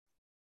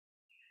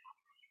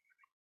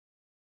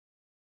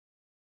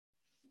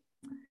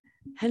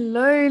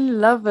Hello,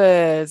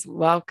 lovers.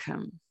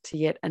 Welcome to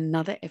yet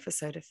another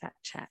episode of Fat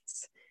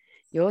Chats.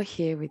 You're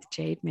here with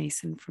Jade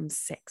Mason from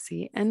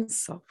Sexy and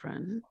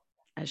Sovereign,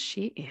 as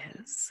she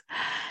is,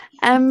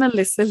 and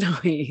Melissa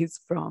Louise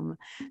from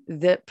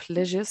The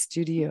Pleasure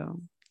Studio.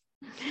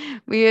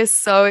 We are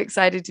so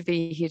excited to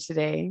be here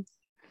today,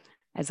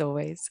 as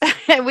always.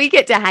 We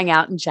get to hang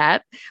out and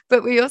chat,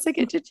 but we also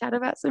get to chat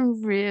about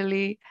some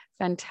really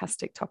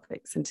fantastic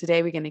topics. And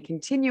today we're going to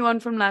continue on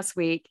from last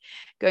week,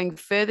 going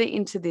further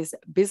into this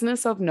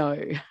business of no,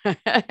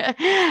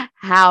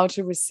 how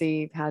to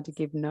receive, how to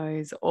give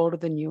no's, all of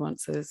the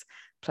nuances.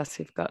 Plus,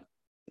 we've got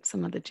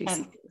some other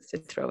juicy things to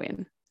throw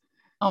in.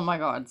 Oh my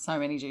God, so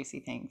many juicy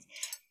things.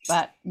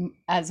 But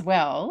as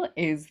well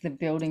is the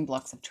building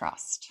blocks of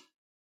trust.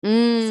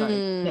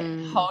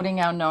 So holding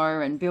our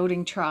no and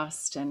building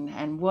trust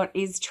and what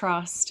is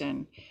trust,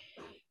 and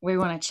we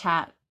want to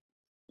chat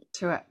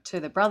to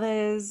the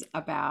brothers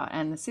about,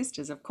 and the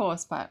sisters of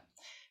course, but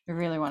we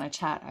really want to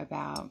chat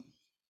about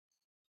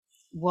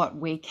what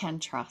we can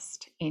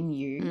trust in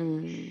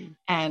you.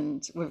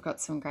 And we've got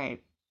some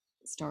great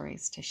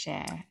stories to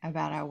share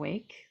about our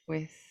week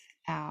with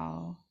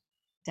our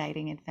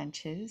dating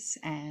adventures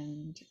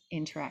and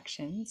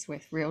interactions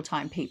with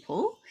real-time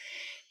people.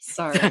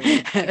 So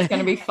it's going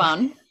to be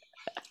fun.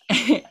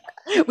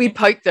 We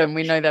poke them.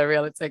 We know they're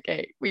real. It's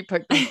okay. We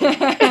poke them.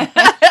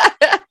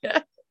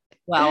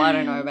 Well, I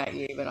don't know about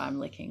you, but I'm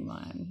licking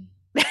mine.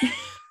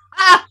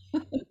 I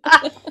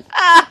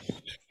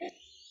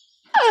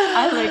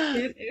licked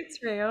it.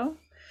 It's real.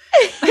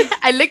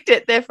 I licked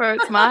it, therefore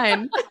it's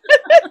mine.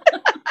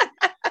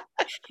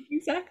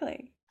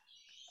 Exactly.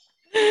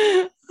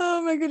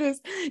 Oh my goodness.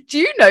 Do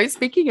you know,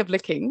 speaking of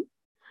licking,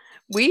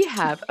 we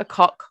have a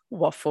cock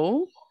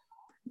waffle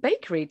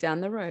bakery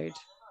down the road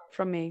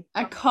from me.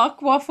 A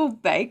cock waffle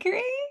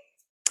bakery?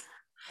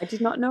 I did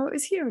not know it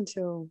was here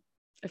until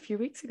a few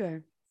weeks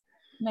ago.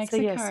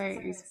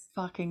 Mexico is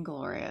fucking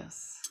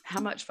glorious.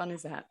 How much fun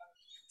is that?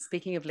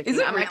 Speaking of licking, is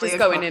it I might really just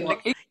go in and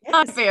lick. It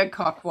can't be a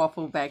cock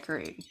waffle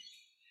bakery.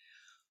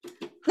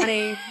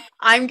 Honey,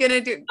 I've got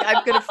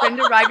a friend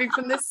arriving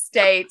from the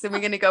States and we're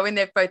going to go in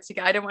there both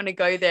together. I don't want to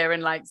go there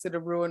and like sort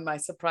of ruin my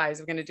surprise.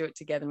 We're going to do it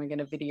together and we're going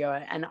to video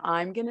it, and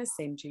I'm going to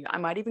send you, I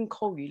might even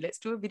call you. Let's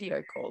do a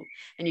video call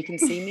and you can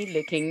see me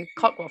licking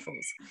cock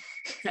waffles.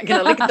 I'm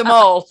going to lick them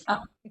all.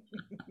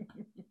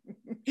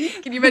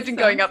 Can you imagine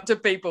going up to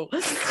people?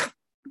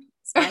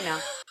 It's fine now.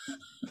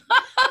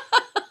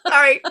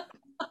 Sorry.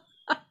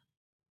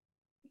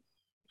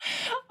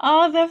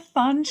 Oh, the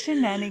fun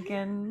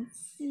shenanigans.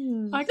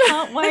 I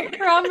can't wait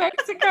for our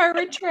Mexico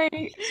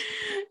retreat.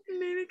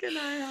 Neither can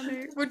I,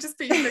 honey. We'll just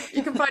be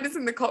you can find us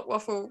in the cock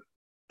waffle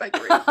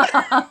bakery.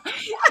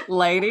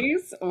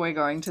 Ladies, we're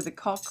going to the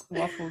cock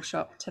waffle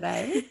shop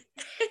today.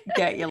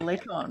 Get your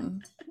lick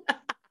on.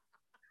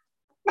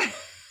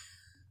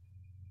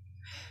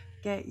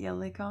 Get your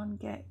lick on.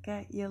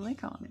 Get your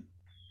lick on.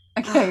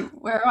 Okay,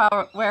 where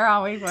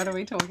are we? What are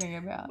we talking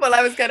about? Well,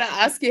 I was going to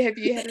ask you, have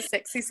you had a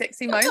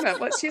sexy moment?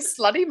 What's your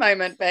slutty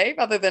moment, babe,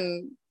 other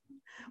than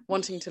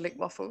wanting to lick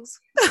waffles?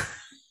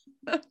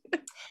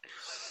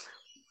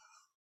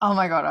 Oh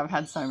my God, I've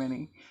had so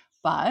many.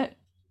 But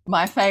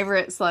my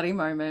favorite slutty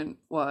moment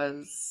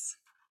was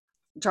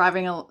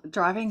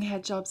driving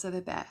head jobs are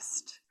the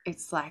best.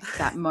 It's like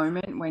that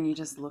moment when you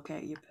just look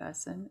at your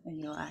person and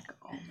you're like,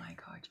 oh my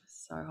God, you're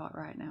so hot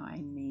right now.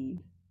 I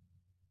need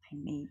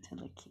to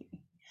lick you.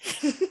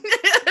 Put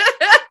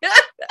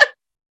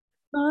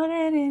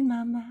it in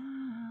my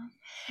mouth.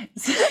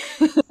 So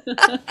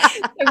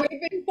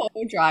we've been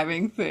pole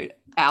driving for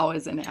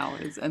hours and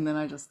hours, and then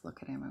I just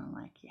look at him and I'm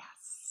like,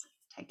 yes,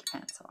 take your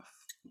pants off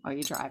while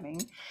you're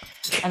driving.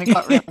 And it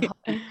got really hot.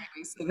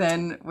 So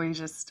then we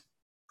just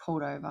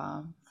pulled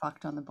over,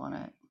 fucked on the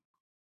bonnet,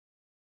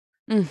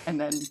 and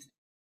then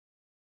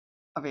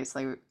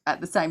obviously at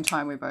the same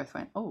time we both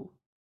went, oh,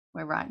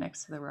 we're right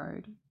next to the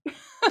road.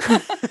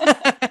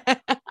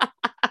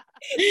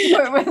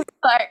 So it was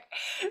like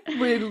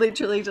we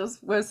literally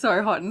just were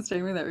so hot and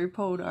steamy that we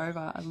pulled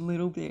over a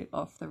little bit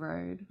off the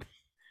road.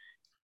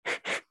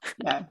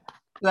 Yeah,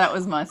 that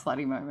was my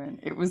slutty moment.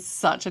 It was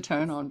such a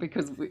turn on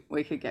because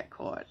we could get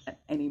caught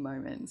at any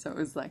moment. So it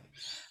was like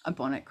a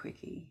bonnet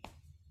quickie.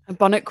 A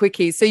bonnet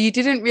quickie. So you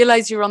didn't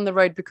realize you were on the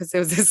road because there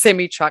was a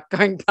semi truck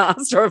going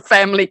past or a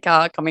family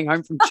car coming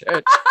home from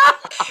church.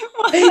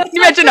 Can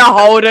you imagine a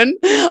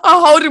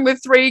Holden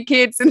with 3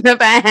 kids in the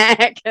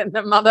back and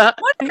the mother?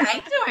 What are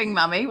they doing,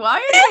 Mummy? Why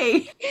is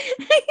he?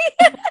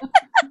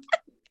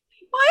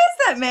 Why is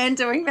that man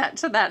doing that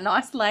to that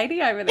nice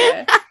lady over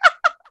there?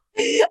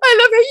 I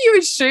love how you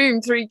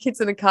assume 3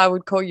 kids in a car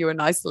would call you a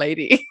nice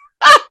lady.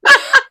 I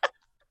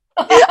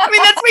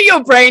mean, that's where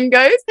your brain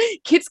goes.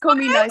 Kids call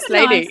me nice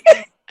lady.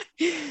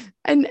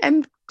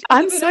 And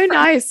I'm so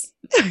nice.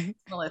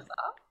 Melissa,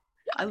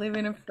 I live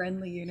in a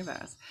friendly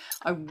universe.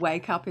 I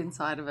wake up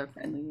inside of a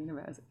friendly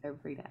universe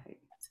every day.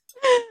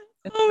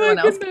 Oh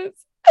my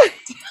goodness.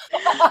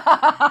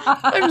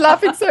 I'm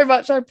laughing so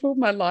much I pulled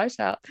my light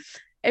out.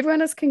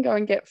 Everyone else can go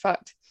and get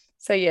fucked.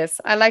 So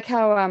yes, I like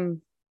how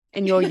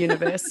in your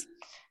universe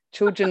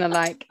Children are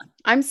like,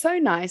 I'm so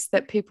nice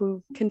that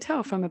people can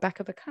tell from the back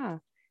of a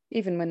car,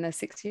 even when they're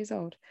 6 years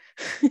old.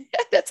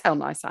 That's how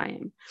nice I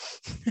am.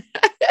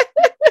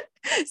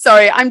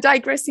 Sorry, I'm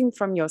digressing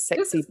from your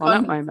sexy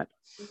bonnet moment.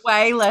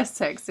 Way less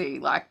sexy.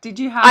 Like, did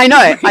you have? I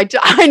know.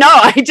 I know.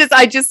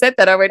 I just said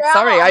that. I went, Now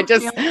sorry.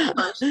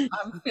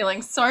 I'm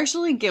feeling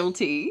socially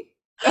guilty.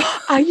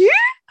 Are you?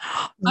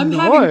 I'm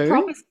having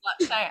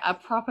a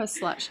proper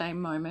slut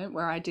shame moment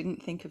where I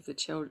didn't think of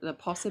the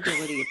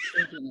possibility of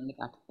children in the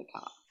back of the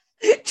car.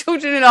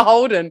 Children in a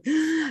Holden.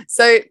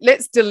 So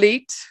let's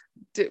delete.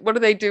 What do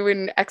they do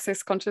in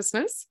Access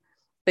Consciousness?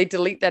 They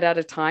delete that out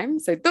of time.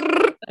 So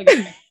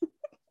okay.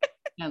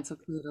 Cancel,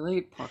 clear,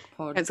 delete,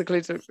 pod. Cancel,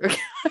 clear, delete.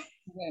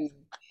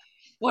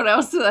 What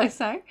else do they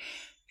say?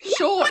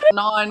 Short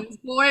nines,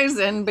 boys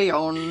and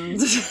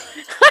beyond.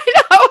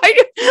 I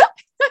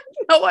have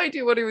no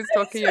idea what he was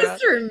talking about.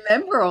 To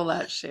remember all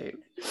that shit.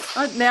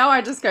 Now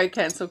I just go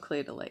cancel,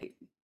 clear, delete.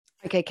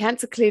 Okay,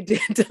 cancel, clear,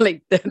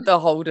 delete the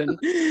Holden.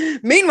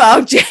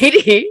 Meanwhile,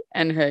 JD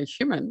and her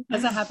human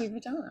has a happy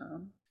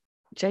vagina.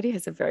 JD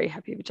has a very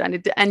happy vagina,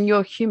 and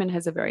your human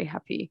has a very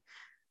happy,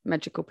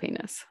 magical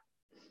penis.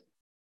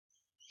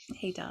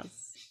 He does.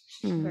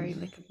 Very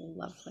lickable,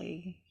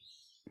 lovely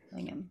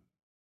lingam.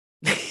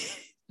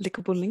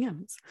 Lickable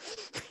lingams.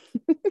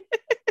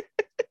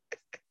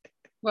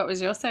 What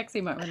was your sexy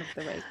moment of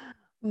the week?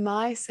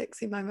 My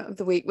sexy moment of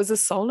the week was a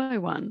solo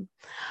one.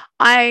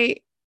 I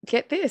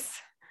get this.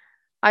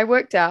 I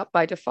worked out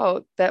by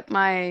default that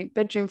my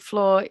bedroom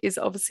floor is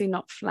obviously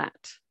not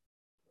flat.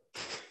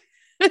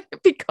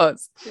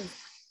 Because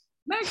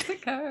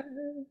Mexico.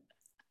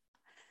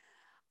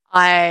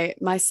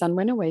 My son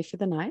went away for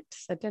the night,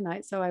 Saturday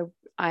night. So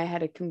I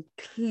had a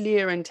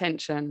clear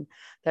intention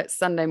that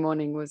Sunday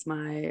morning was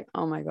my,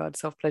 oh my God,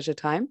 self-pleasure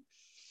time.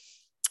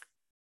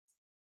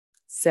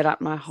 Set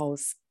up my whole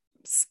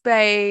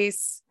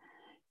space,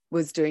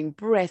 was doing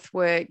breath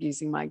work,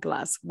 using my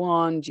glass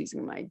wand,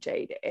 using my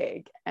jade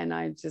egg. And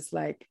I just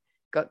like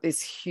got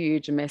this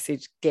huge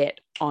message, get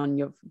on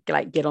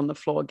the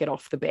floor, get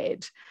off the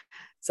bed.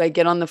 So I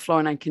get on the floor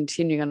and I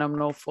continue and I'm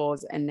on all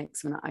fours. And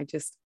next minute I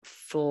just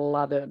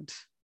flooded.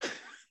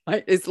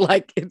 It's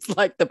like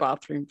the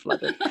bathroom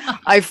flooded.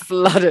 I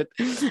flooded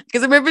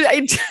because I remember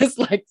I just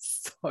like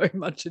so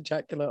much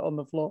ejaculate on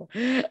the floor.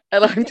 And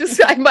I'm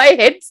just my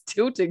head's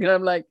tilting and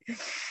I'm like,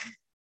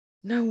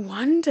 no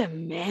wonder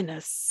men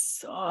are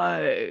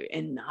so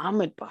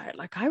enamored by it.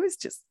 Like I was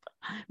just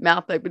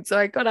mouth open. So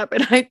I got up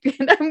and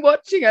I'm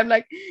watching. I'm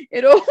like,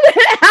 it all went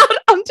out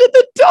onto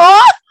the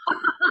door.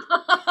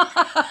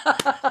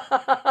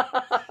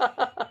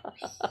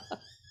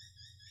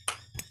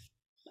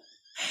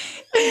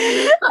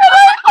 And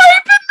I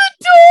opened the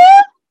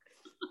door.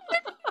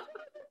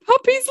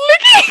 Puppy's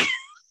licking.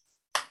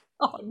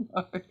 Oh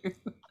no.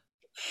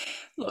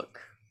 Look,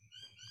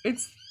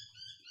 it's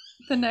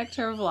the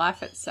nectar of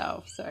life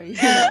itself. So, you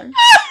know.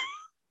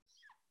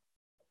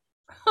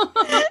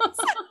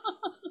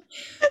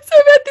 So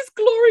I had this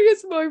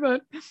glorious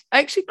moment. I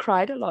actually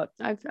cried a lot.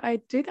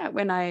 I do that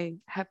when I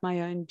have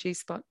my own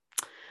G-spot.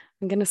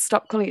 I'm going to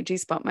stop calling it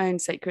G-spot, my own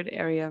sacred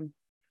area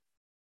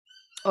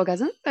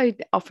orgasm. I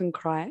often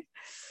cry.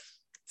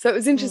 So it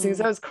was interesting.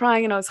 So I was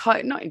crying and I was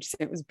not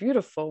interesting. It was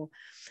beautiful.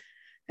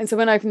 And so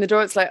when I opened the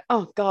door, it's like,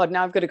 oh God,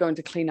 now I've got to go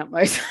into cleanup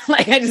mode.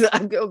 Like there's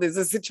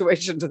a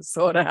situation to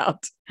sort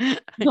out.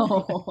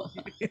 Oh.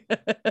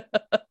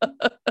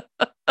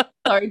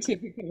 So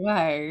typical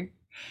way.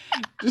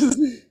 Just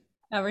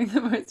having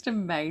the most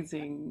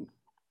amazing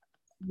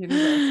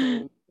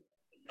universal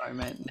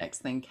moment. Next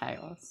thing,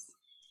 chaos.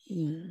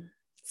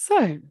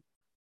 So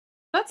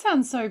that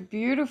sounds so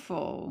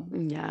beautiful.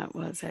 Yeah, it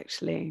was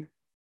actually.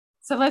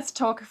 So let's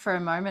talk for a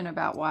moment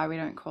about why we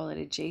don't call it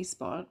a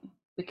G-spot,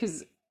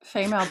 because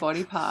female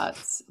body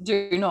parts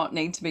do not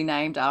need to be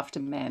named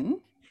after men.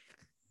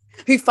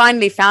 Who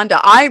finally found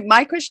her.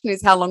 My question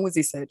is, how long was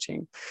he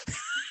searching?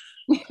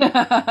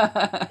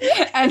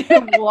 And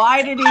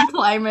why did he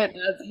claim it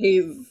as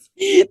his?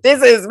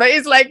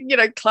 It's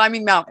like,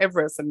 climbing Mount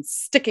Everest and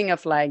sticking a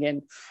flag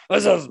in.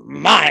 This is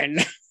mine.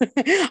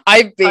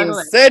 I've been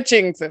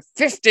searching for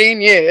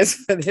 15 years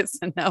for this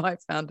and now I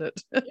found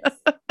it. Yes.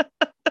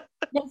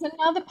 There's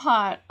another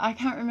part, I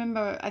can't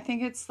remember, I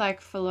think it's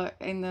like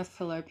in the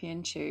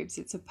fallopian tubes.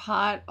 It's a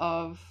part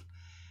of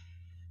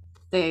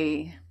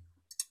the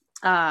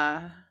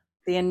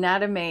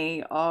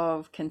anatomy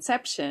of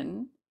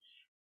conception,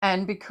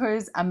 and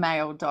because a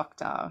male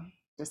doctor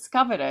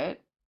discovered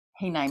it,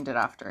 he named it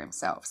after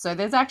himself. So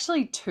there's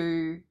actually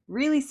two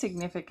really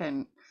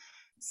significant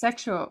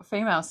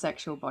female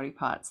sexual body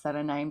parts that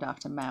are named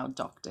after male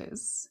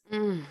doctors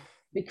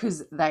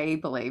because they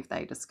believe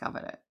they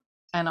discovered it.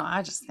 And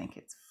I just think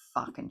it's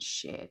fucking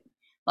shit.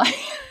 Like,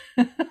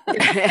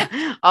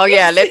 oh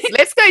yeah,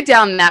 let's go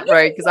down that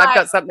road because I've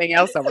got something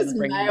else I want to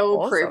bring.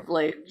 Male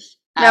privilege.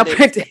 Male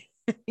privilege.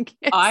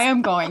 Yes. I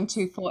am going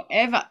to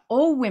forever.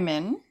 All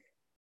women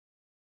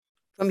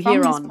from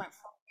here on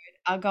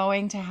are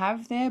going to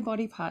have their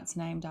body parts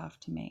named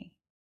after me.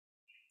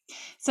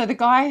 So the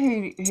guy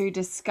who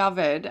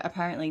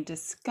apparently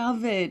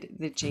discovered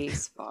the G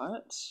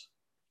spot.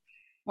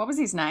 What was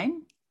his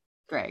name?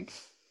 Greg.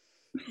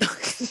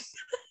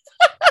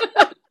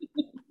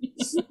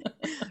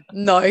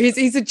 No,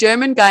 he's a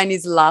German guy, and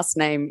his last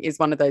name is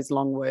one of those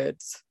long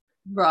words,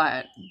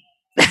 right?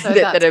 So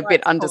that are a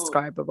bit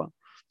undescribable.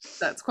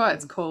 That's why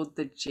it's called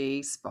the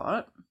G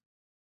spot.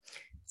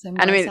 So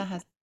Melissa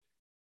has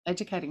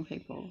educating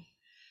people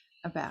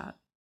about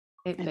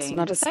it being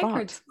not the a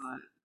sacred spot.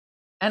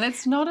 And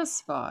it's not a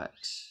spot.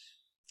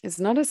 It's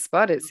not a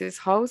spot. It's this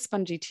whole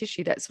spongy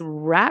tissue that's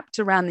wrapped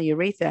around the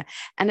urethra.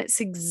 And it's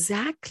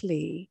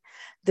exactly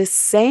the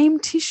same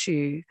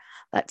tissue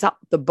that's up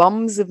the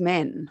bums of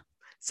men.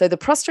 So the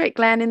prostate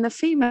gland in the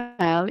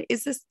female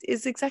is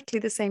exactly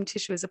the same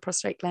tissue as a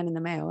prostate gland in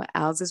the male.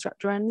 Ours is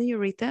wrapped around the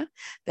urethra.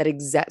 That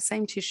exact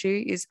same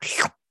tissue is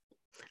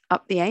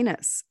up the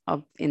anus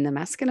in the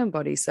masculine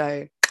body.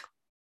 So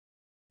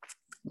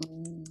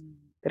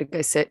gotta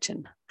go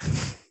searching.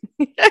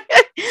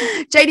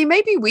 JD,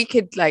 maybe we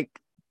could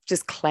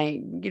just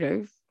claim,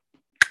 the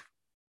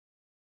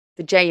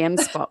JM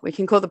spot. We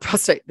can call the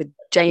prostate the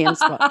JM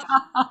spot.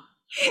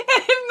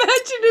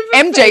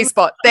 MJ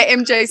spot, the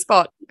MJ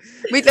spot.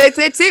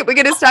 That's it. We're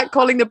going to start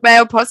calling the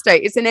male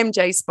prostate. It's an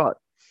MJ spot.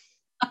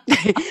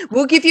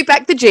 We'll give you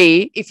back the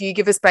G if you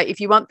give us back. If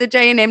you want the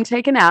J and M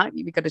taken out,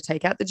 you've got to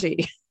take out the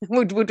G.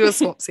 We'll do a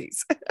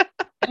swapsies.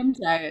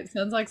 MJ, it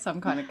sounds like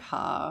some kind of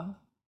car.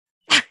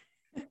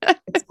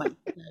 It's like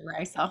a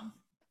racer.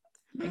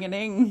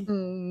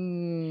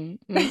 Ding-a-ding.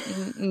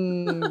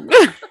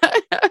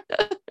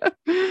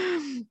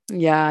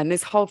 Yeah, and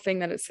this whole thing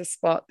that it's a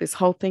spot, this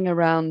whole thing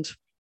around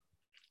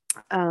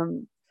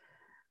the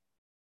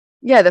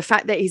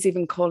fact that he's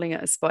even calling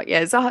it a spot.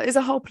 Yeah, there's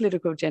a whole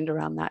political agenda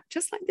around that,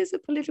 just like there's a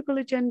political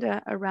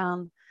agenda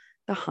around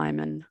the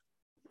hymen.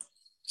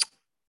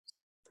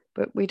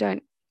 But we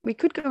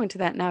could go into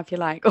that now if you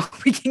like, or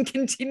we can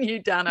continue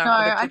down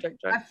our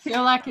trajectory. I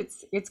feel like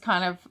it's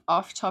kind of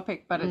off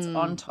topic, but it's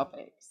on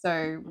topic.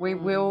 So we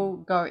will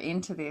go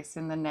into this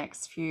in the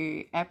next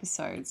few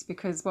episodes,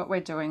 because what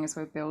we're doing is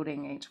we're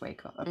building each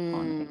week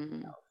upon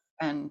itself.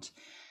 And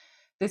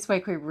this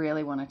week we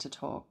really wanted to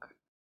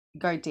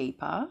go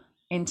deeper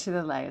into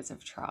the layers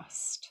of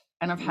trust.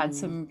 And I've had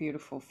some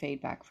beautiful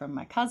feedback from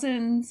my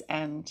cousins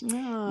and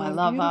my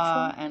lover,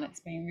 beautiful. And it's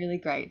been really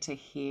great to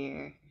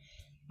hear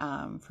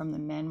from the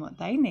men what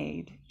they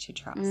need to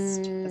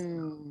trust as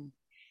well.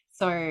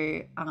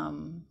 So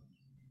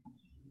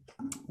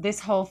this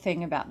whole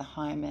thing about the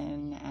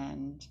hymen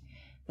and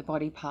the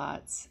body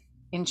parts,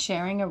 in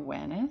sharing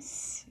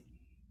awareness,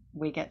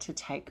 we get to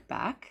take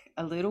back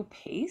a little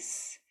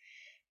piece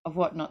of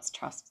what's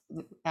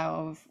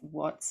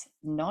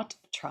not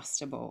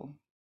trustable.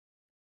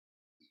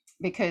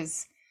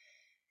 Because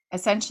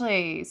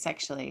essentially,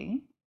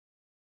 sexually,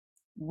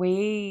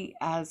 we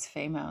as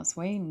females,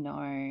 we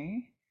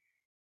know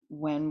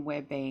when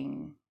we're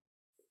being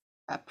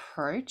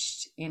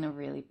approached in a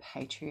really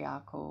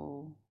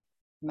patriarchal,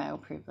 male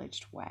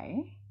privileged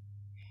way.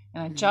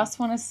 And I just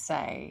want to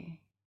say,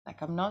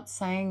 I'm not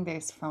saying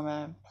this from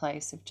a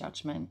place of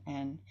judgment,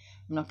 and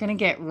I'm not going to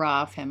get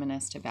raw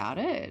feminist about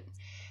it.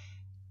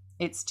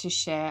 It's to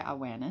share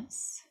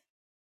awareness,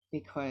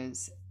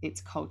 because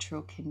it's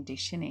cultural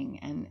conditioning,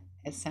 and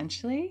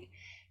essentially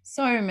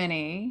so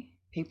many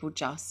people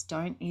just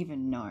don't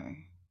even know,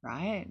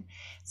 right?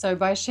 So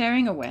by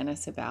sharing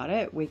awareness about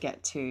it, we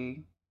get to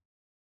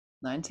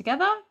learn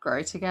together,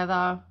 grow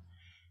together,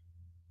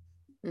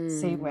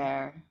 see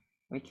where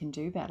we can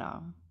do better.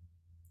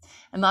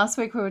 And last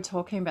week we were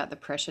talking about the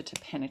pressure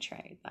to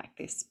penetrate, like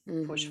this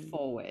push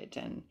forward,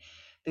 and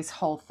this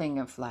whole thing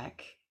of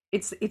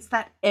it's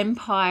that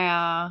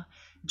empire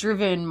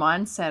driven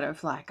mindset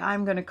of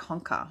I'm going to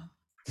conquer.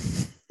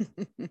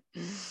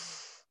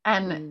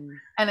 and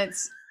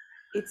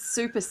it's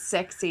super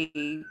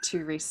sexy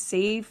to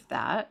receive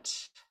that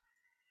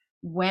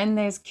when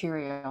there's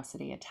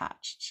curiosity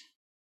attached.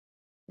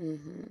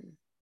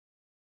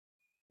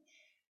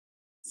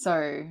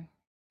 So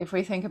if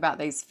we think about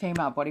these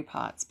female body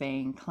parts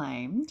being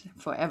claimed,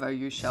 forever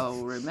you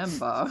shall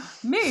remember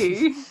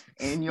me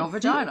in your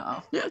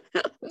vagina.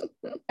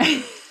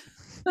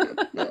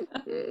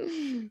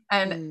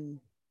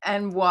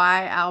 And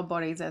why our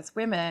bodies as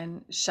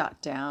women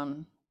shut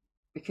down,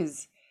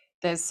 because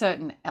there's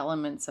certain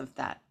elements of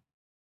that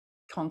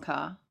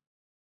conquer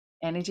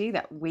energy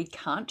that we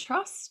can't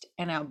trust,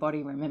 and our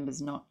body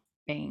remembers not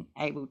being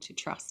able to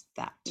trust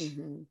that.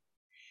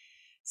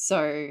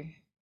 So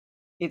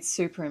it's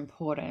super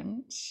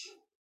important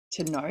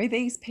to know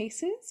these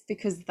pieces,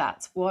 because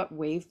that's what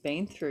we've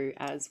been through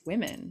as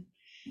women.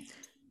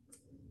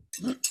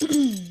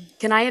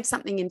 Can I add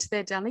something into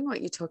there, darling?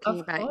 What you're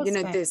talking about,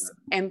 this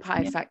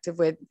empire factor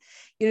where,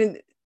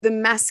 the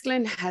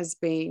masculine has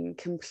been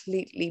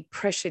completely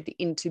pressured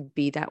in to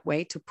be that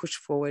way, to push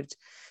forward,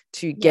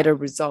 to get a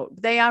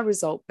result. They are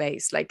result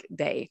based.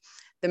 The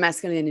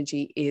masculine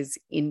energy is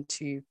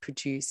into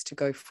produce, to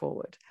go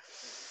forward.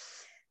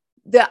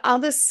 The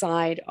other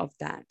side of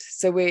that,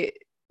 so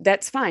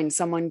that's fine.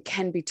 Someone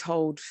can be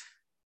told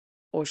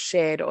or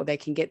shared, or they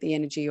can get the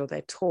energy, or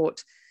they're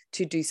taught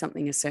to do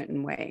something a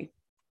certain way.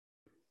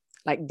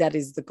 Like that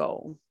is the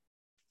goal.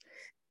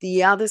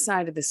 The other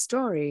side of the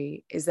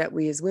story is that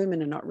we as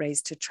women are not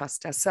raised to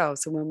trust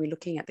ourselves. So when we're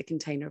looking at the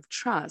container of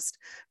trust,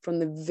 from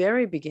the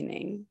very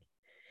beginning,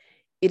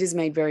 it is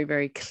made very,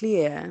 very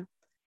clear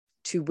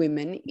to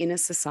women in a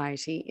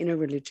society, in a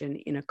religion,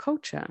 in a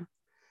culture,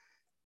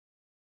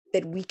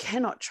 that we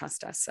cannot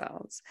trust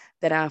ourselves,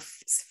 that our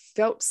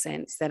felt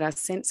sense, that our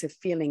sense of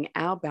feeling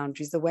our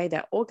boundaries, the way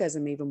that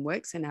orgasm even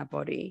works in our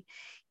body,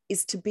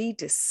 is to be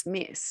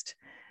dismissed.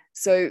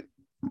 So,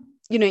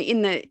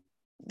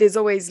 there's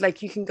always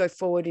like, you can go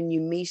forward and you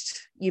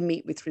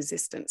meet with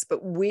resistance,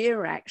 but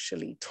we're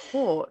actually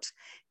taught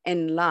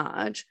and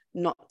large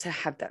not to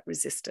have that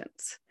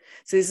resistance.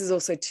 So this is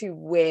also too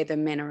where the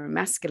men are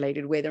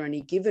emasculated, where they're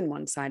only given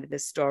one side of the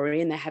story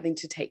and they're having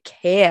to take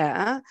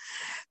care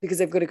because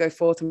they've got to go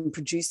forth and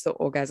produce the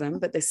orgasm.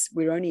 But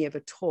we're only ever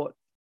taught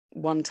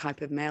one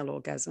type of male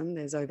orgasm.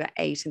 There's over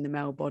 8 in the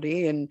male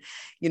body, and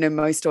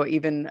most, or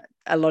even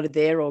a lot of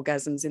their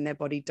orgasms in their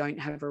body don't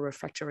have a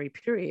refractory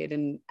period,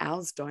 and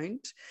ours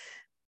don't.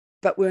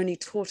 But we're only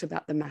taught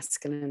about the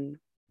masculine,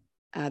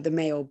 the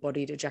male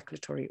bodied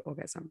ejaculatory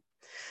orgasm.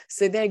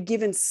 So they're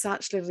given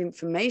such little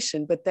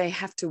information, but they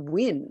have to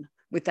win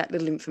with that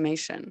little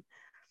information.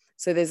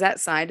 So there's that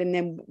side. And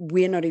then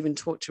we're not even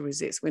taught to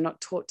resist. We're not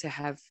taught to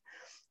have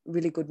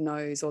really good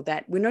nose, or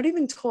that we're not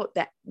even taught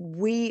that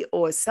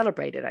or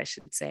celebrated, I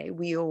should say.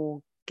 We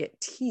all get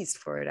teased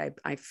for it,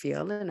 I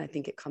feel, and I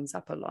think it comes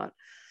up a lot,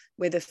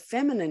 where the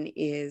feminine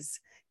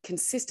is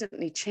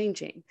consistently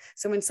changing.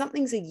 So when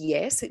something's a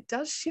yes, it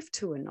does shift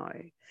to a no.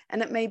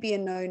 And it may be a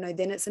no,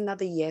 then it's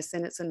another yes,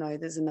 then it's a no,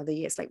 there's another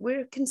yes. Like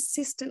we're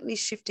consistently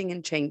shifting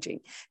and changing.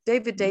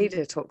 David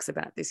Deida talks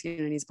about this,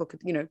 in his book,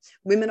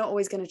 women are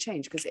always going to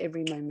change because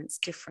every moment's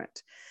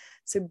different.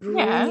 So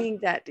bringing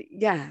that,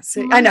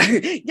 so I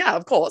know,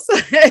 of course.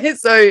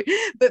 So,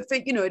 but for,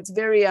 it's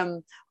very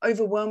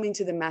overwhelming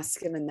to the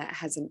masculine that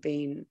hasn't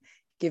been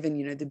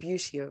given, the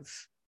beauty of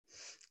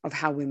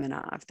how women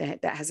are,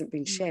 that hasn't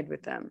been shared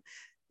with them.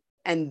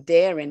 And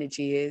their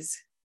energy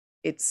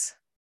it's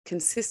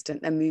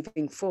consistent. They're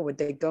moving forward.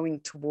 They're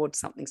going towards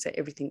something. So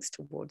everything's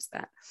towards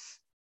that.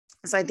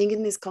 So I think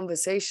in this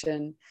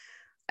conversation,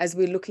 as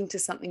we're looking to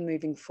something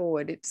moving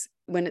forward, it's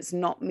when it's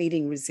not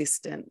meeting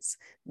resistance,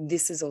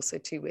 this is also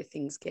too where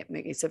things get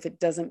murky. So if it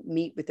doesn't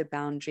meet with the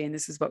boundary, and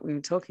this is what we were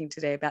talking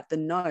today about, the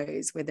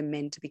no's, where the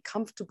men to be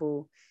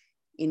comfortable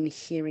in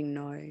hearing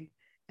no,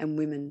 and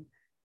women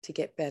to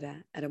get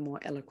better at a more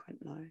eloquent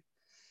no.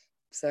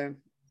 So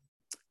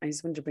I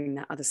just wanted to bring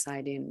that other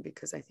side in,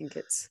 because I think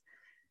it's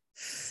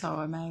so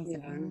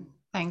amazing.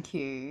 Thank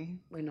you.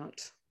 We're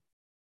not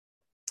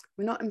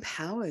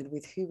empowered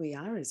with who we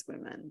are as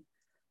women.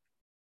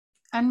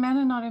 And men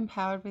are not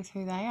empowered with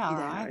who they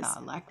are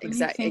either. Like when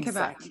you think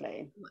about,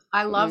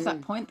 I love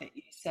that point that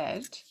you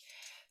said,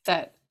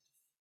 that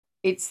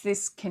it's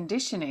this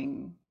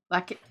conditioning.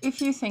 Like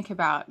if you think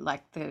about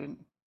like the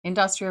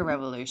Industrial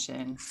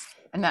Revolution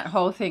and that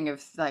whole thing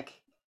of like,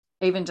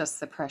 even just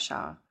the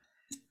pressure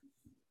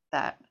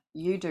that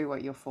you do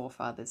what your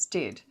forefathers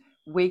did.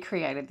 We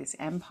created this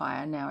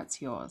empire, now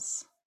it's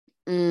yours.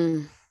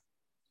 Mm-hmm.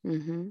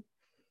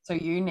 So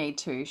you need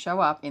to show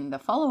up in the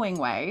following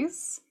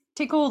ways,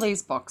 tick all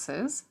these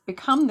boxes,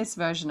 become this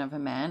version of a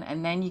man,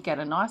 and then you get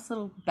a nice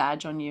little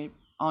badge on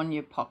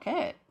your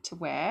pocket to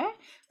wear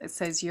that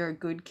says you're a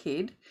good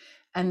kid,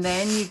 and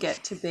then you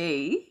get to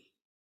be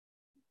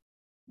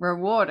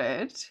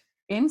rewarded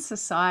in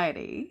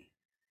society.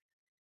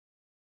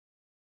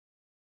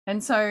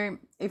 And so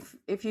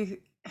if you,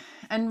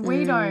 and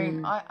we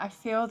don't, I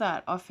feel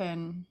that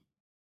often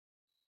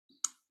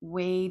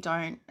we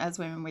don't, as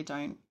women, we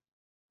don't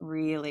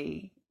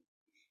really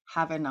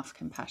have enough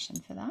compassion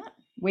for that.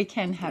 We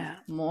can have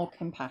more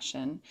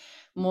compassion,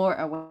 more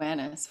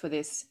awareness for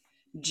this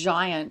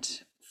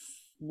giant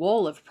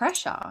wall of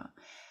pressure.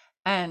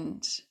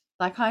 And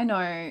like, I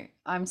know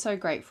I'm so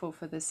grateful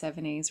for the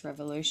 70s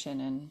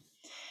revolution and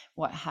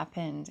what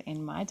happened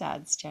in my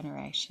dad's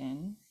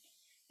generation,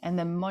 and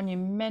the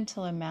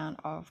monumental amount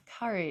of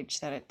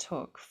courage that it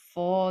took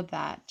for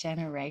that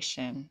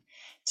generation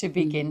to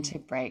begin to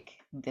break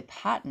the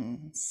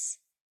patterns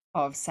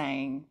of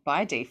saying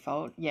by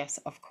default, yes,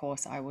 of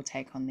course, I will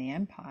take on the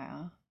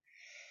empire.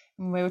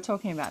 And we were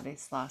talking about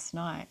this last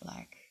night.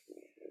 Like,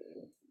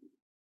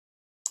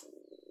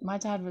 my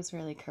dad was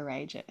really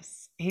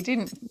courageous. He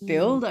didn't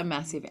build a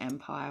massive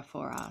empire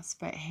for us,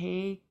 but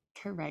he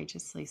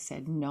courageously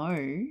said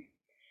no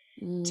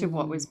to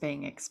what was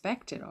being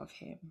expected of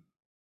him.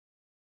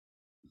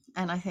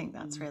 And I think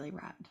that's really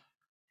rad.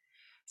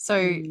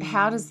 So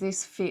how does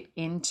this fit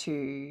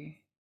into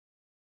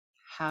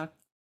how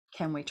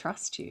can we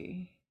trust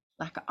you?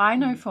 Like, I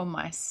know for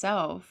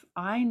myself,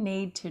 I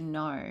need to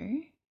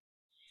know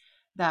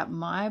that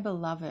my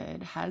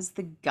beloved has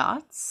the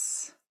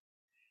guts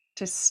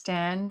to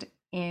stand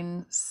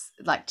in,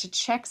 like, to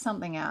check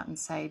something out and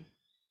say,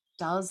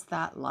 does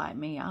that light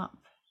me up?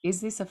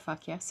 Is this a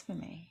fuck yes for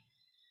me?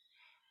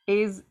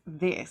 is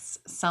this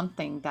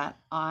something that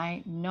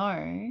I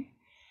know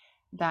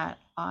that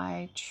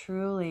I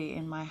truly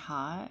in my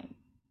heart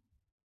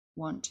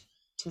want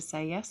to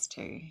say yes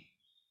to?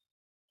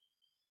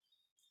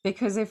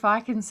 Because if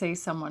I can see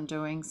someone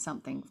doing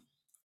something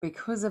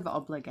because of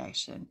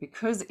obligation,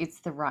 because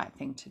it's the right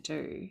thing to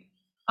do,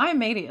 I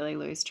immediately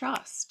lose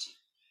trust.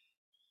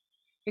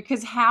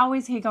 Because how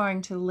is he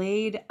going to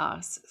lead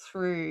us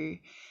through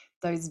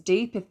those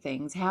deeper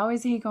things? How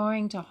is he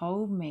going to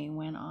hold me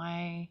when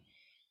I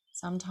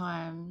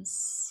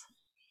sometimes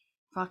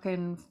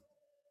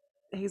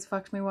he's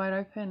fucked me wide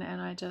open and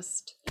I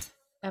just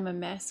am a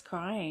mess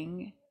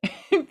crying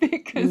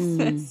because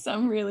there's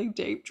some really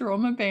deep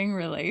trauma being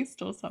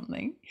released or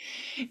something,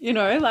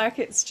 like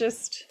it's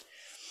just,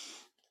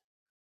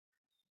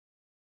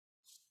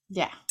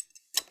 yeah,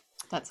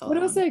 that's all.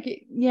 But also,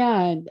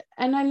 yeah,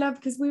 and I love,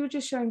 because we were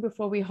just showing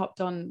before we hopped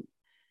on,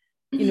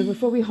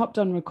 before we hopped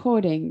on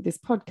recording this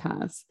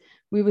podcast,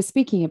 we were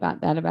speaking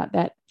about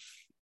that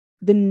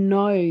the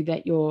no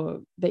that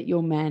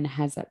your man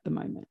has at the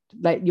moment,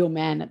 like your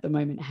man at the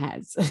moment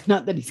has,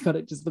 not that he's got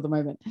it just for the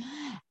moment.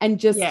 And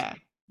just, yeah.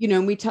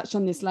 And we touched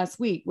on this last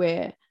week,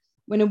 where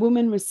when a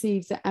woman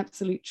receives the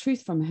absolute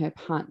truth from her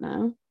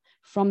partner,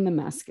 from the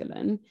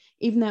masculine,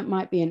 even though it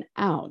might be an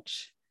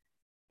ouch,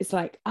 it's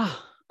like,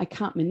 I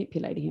can't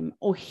manipulate him,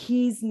 or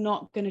he's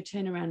not going to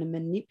turn around and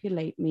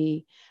manipulate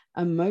me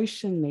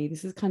emotionally.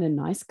 This is kind of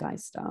nice guy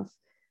stuff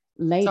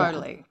later.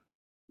 Totally.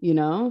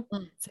 So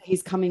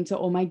he's coming to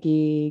all my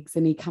gigs,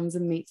 and he comes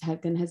and meets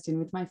and has dinner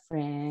with my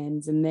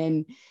friends, and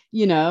then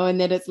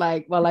and then it's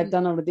like, well, I've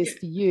done all of this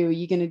for you, are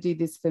you going to do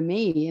this for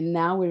me? And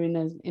now we're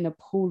in a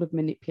pool of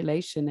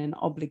manipulation and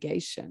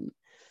obligation.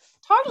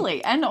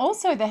 Totally. And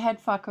also the head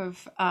fuck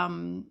of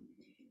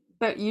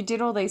but you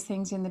did all these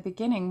things in the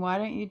beginning, why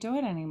don't you do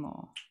it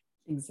anymore?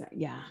 Exactly.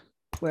 Yeah,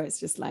 where it's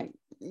just like,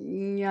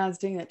 yeah, I was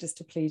doing that just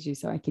to please you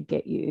so I could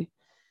get you.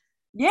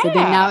 Yeah. So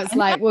then now it's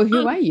like, well,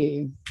 who are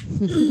you?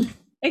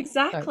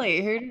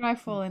 Exactly. Who did I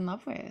fall in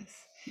love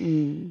with?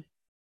 And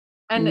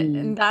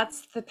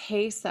that's the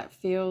piece that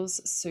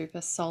feels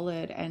super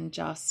solid and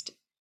just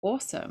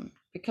awesome,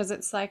 because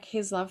it's like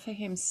his love for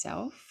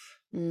himself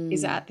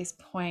is at this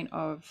point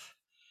of,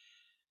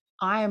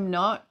 I am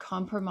not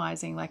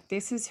compromising. Like,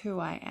 this is who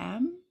I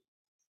am.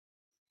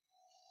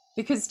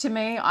 Because to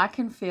me, I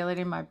can feel it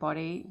in my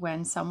body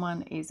when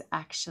someone is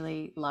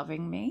actually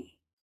loving me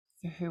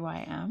for who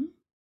I am,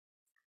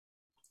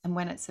 and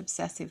when it's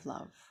obsessive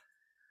love,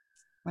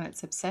 when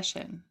it's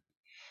obsession.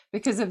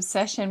 Because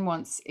obsession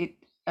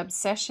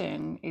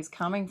is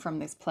coming from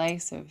this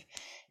place of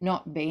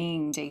not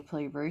being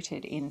deeply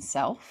rooted in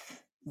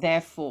self,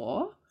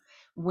 therefore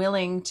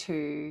willing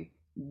to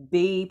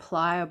be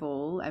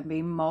pliable and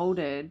be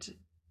molded.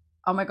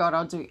 Oh my God,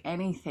 I'll do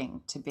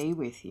anything to be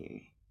with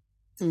you.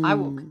 I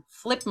will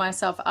flip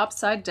myself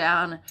upside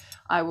down.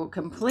 I will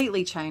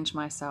completely change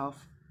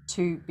myself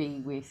to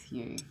be with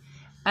you.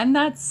 And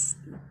that's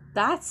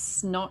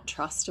not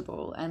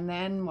trustable. And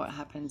then what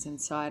happens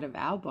inside of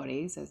our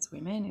bodies as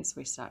women is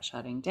we start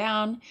shutting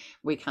down.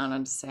 We can't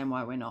understand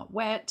why we're not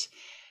wet.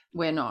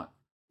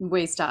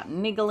 We start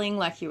niggling,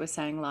 like you were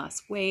saying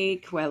last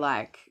week. We're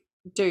like,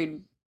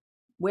 dude,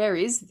 where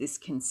is this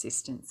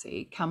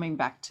consistency? Coming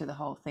back to the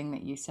whole thing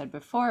that you said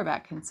before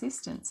about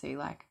consistency,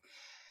 like,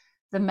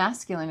 the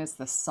masculine is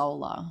the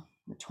solar,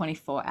 the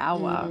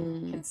 24-hour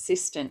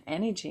consistent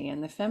energy,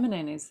 and the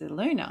feminine is the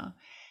lunar,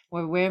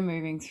 where we're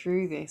moving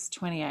through this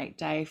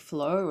 28-day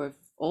flow of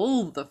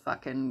all the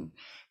fucking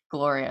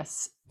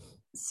glorious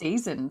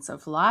seasons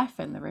of life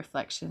and the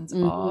reflections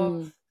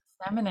of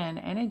feminine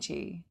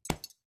energy.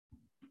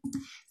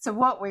 So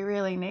what we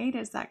really need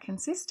is that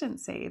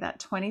consistency,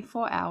 that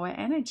 24-hour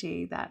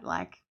energy, that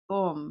like,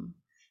 boom,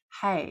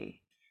 hey,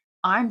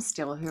 I'm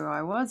still who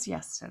I was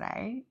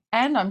yesterday,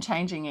 and I'm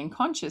changing in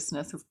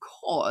consciousness, of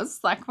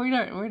course. Like, we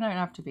don't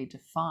have to be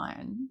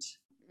defined.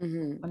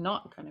 We're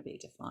not going to be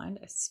defined,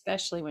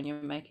 especially when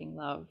you're making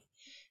love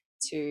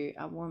to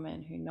a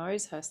woman who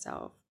knows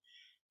herself.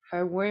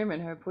 Her womb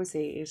and her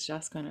pussy is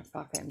just going to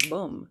fucking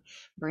boom,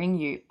 bring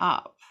you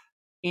up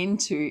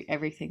into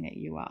everything that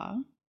you are.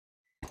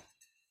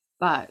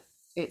 But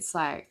it's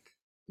like,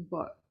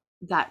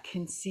 that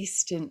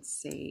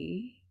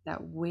consistency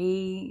that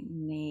we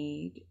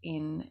need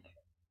in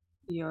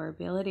your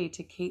ability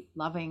to keep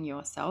loving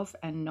yourself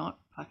and not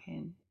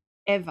fucking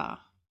ever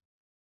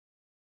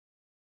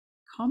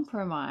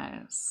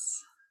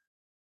compromise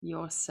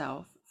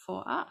yourself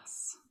for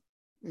us.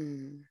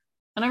 And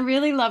I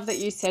really love that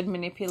you said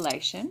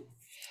manipulation,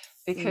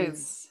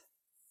 because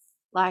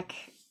like,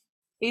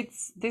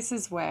 this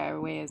is where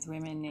we as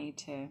women need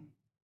to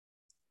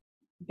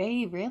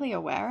be really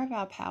aware of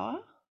our power,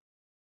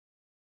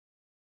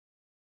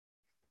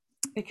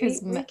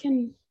 because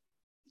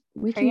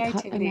we can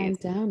cut a man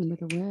down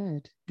with a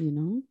word,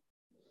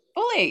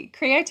 fully.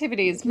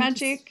 Creativity is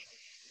magic.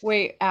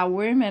 Our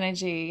womb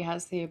energy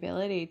has the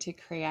ability to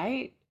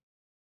create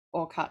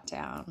or cut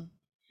down.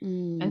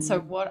 And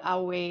so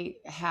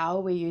how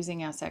are we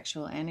using our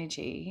sexual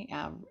energy,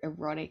 our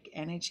erotic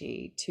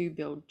energy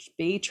to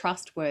be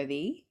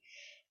trustworthy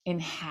in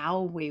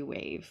how we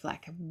weave?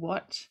 Like,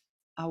 what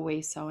are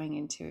we sewing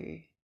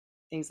into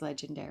these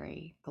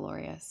legendary,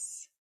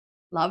 glorious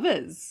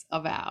lovers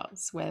of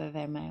ours, whether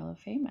they're male or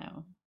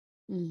female?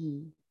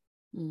 And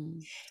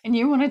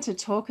you wanted to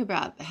talk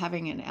about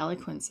having an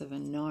eloquence of a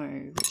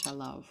no, which I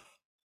love.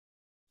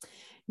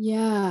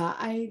 Yeah,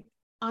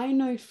 I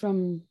know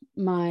from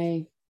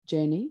my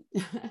journey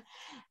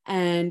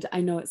and I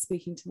know it's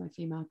speaking to my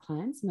female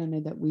clients, and I know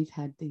that we've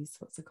had these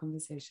sorts of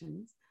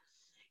conversations.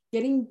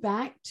 Getting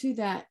back to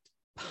that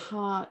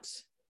part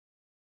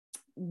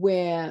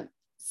where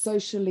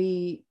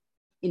socially,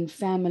 in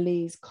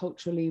families,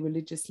 culturally,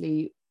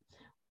 religiously,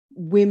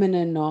 women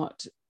are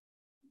not,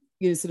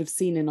 sort of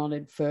seen and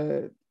honored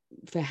for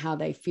how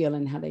they feel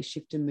and how they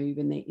shift and move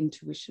and their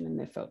intuition and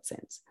their felt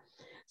sense.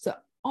 So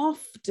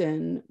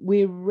often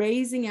we're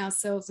raising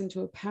ourselves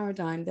into a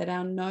paradigm that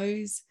our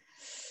nose,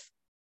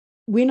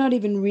 we're not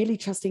even really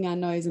trusting our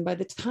nose. And by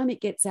the time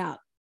it gets out,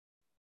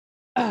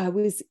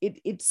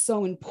 it's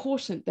so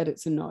important that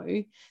it's a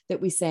no, that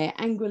we say it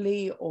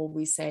angrily, or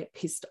we say it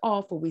pissed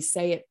off, or we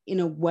say it in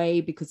a way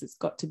because it's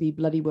got to be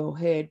bloody well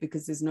heard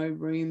because there's no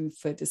room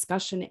for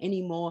discussion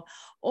anymore,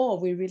 or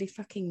we're really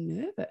fucking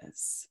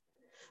nervous.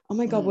 Oh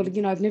my God, well,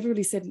 I've never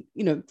really said,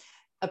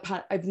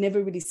 I've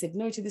never really said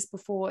no to this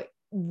before.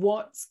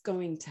 What's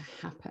going to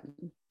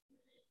happen?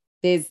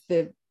 There's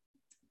the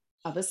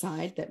other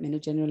side, that men are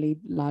generally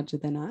larger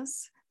than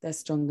us, they're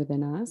stronger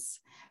than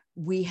us.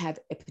 We have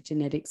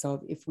epigenetics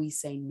of, if we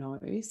say no,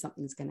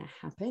 something's going to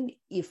happen.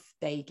 If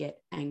they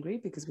get angry,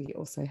 because we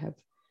also have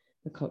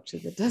the culture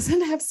that doesn't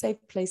have safe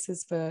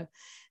places for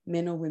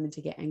men or women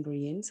to get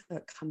angry in, so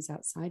it comes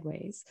out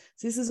sideways.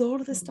 So this is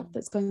all of the stuff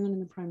that's going on in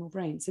the primal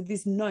brain. So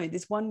this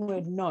one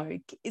word no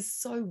is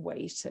so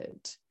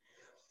weighted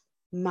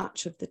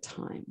much of the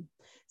time.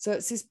 So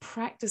it's this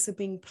practice of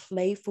being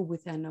playful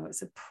with our no.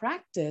 It's a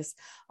practice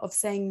of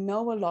saying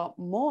no a lot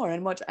more.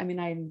 And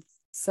I'm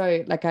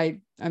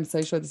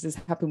so sure this has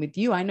happened with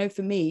you. I know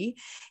for me,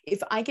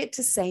 if I get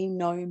to say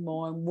no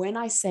more, and when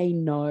I say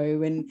no,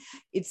 and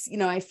it's,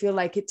 I feel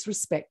like it's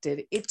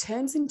respected, it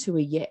turns into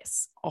a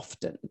yes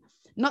often.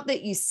 Not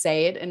that you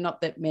say it, and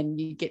not that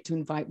you get to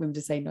invite women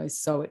to say no,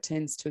 so it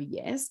turns to a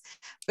yes,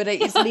 but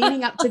it's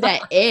leaning up to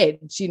that edge.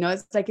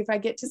 It's like, if I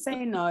get to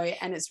say no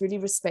and it's really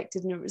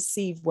respected and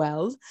received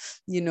well,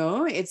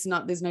 it's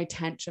not, there's no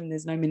tantrum,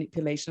 there's no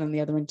manipulation on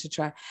the other end to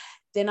try,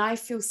 then I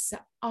feel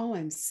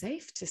I'm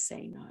safe to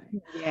say no.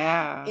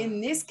 Yeah. In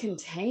this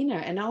container,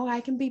 and I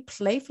can be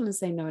playful and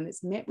say no, and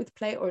it's met with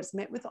play, or it's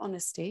met with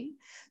honesty.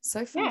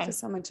 So fun for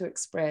someone to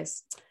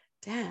express,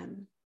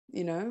 damn,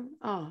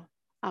 oh,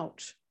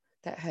 ouch,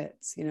 that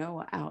hurts,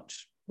 or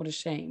ouch, what a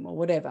shame, or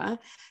whatever.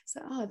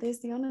 So, there's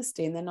the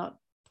honesty, and they're not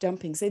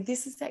dumping. So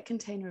this is that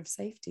container of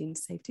safety, and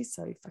safety is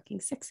so fucking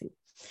sexy.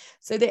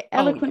 So the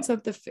eloquence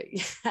of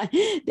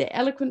the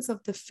eloquence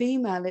of the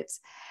female,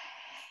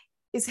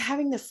 is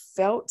having the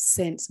felt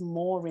sense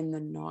more in the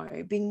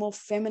no, being more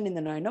feminine in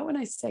the no. Not when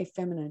I say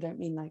feminine, I don't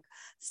mean like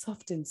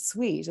soft and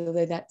sweet,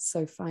 although that's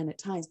so fine at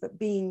times, but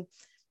being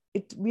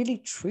it really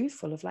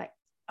truthful of like,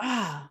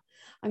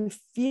 I'm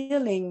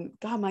feeling,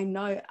 God, my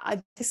no,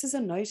 this is a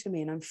no to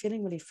me, and I'm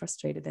feeling really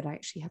frustrated that I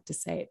actually have to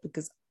say it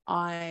because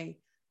I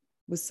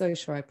was so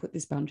sure I put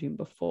this boundary in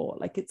before.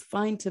 Like, it's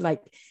fine to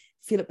like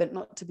feel it, but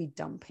not to be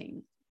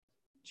dumping.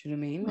 Do you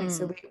know what I mean? Like,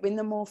 so when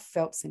the more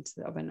felt sense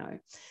of a no,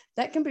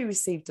 that can be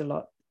received a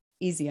lot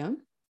easier.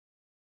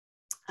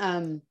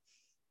 And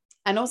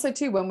also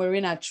too, when we're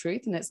in our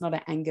truth and it's not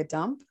an anger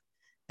dump,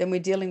 then we're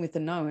dealing with the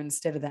no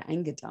instead of the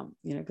anger dump,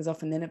 because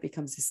often then it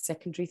becomes this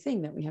secondary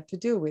thing that we have to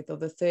deal with, or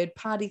the third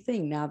party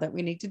thing now that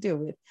we need to deal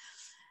with.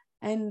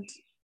 And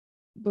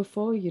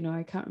before,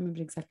 I can't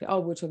remember exactly.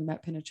 Oh, we're talking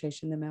about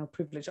penetration, the male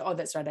privilege. Oh,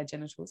 that's right, our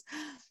genitals.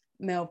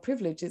 Male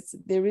privilege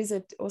there is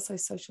also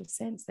social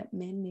sense that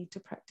men need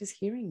to practice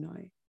hearing no.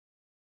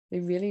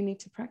 They really need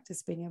to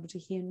practice being able to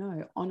hear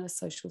no on a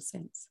social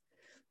sense,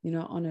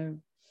 on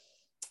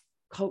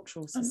a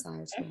cultural,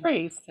 societal.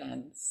 Every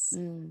sense.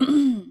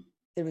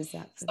 There is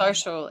that for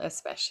social them.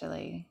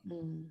 Especially.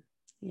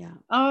 Yeah.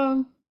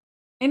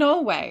 In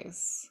all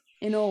ways.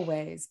 In all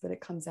ways, but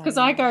it comes out. Because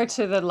I go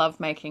to the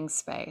lovemaking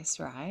space,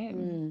 right?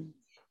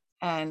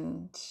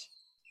 And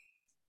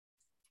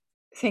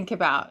think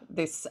about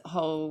this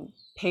whole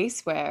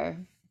piece where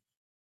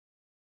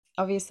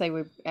obviously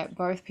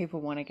both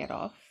people want to get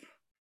off.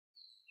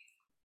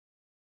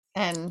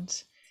 And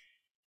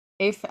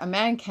if a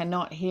man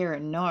cannot hear a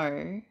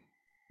no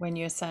when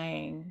you're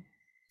saying,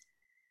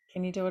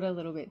 can you do it a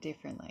little bit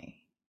differently?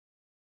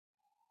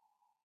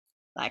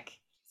 Like,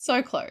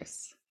 so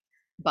close,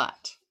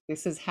 but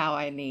this is how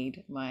I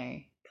need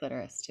my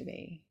clitoris to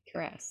be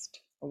caressed,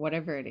 or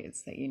whatever it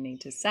is that you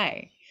need to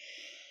say.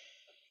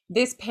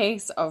 This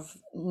piece of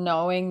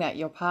knowing that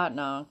your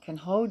partner can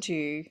hold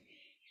you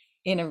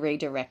in a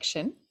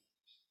redirection,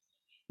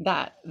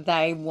 that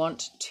they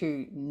want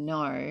to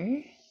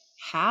know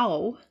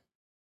how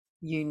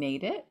you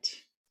need it,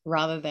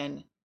 rather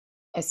than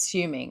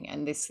assuming.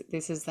 And this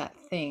is that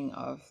thing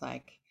of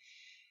like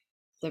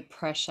the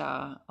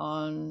pressure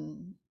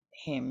on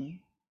him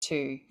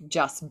to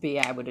just be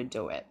able to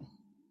do it.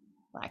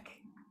 Like,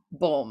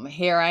 boom,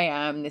 here I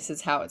am. This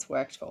is how it's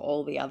worked for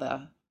all the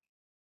other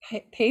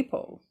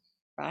people,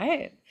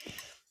 right?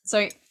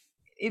 So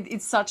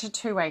it's such a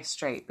two-way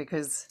street,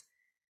 because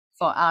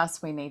for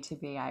us, we need to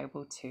be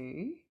able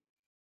to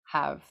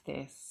have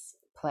this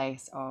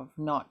place of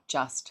not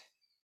just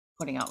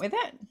putting up with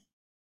it,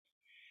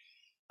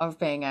 of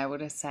being able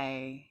to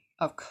say,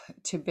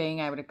 to being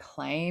able to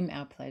claim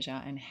our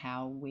pleasure and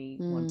how we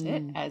want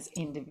it as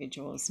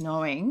individuals,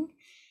 knowing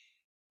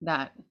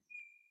that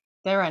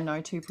there are no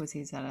two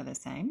pussies that are the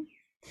same.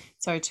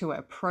 So to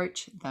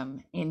approach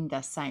them in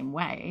the same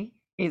way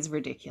is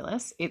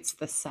ridiculous. It's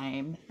the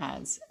same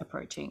as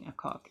approaching a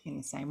cock in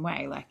the same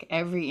way. Like,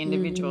 every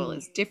individual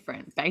is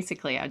different.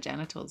 Basically, our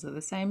genitals are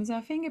the same as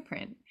our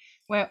fingerprint.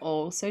 We're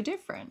all so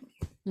different.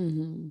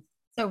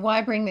 So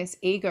why bring this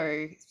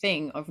ego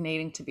thing of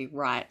needing to be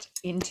right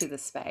into the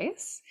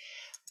space?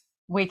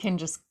 We can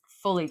just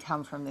fully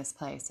come from this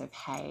place of,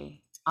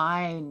 hey,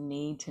 I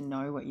need to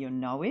know what your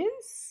no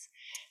is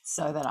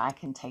so that I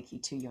can take you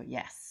to your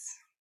yes.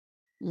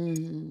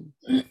 And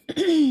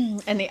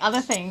the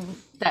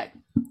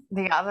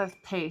other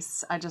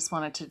piece I just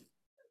wanted to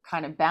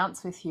kind of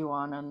bounce with you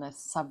on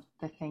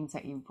the things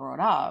that you brought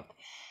up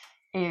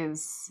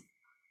is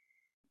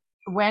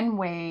when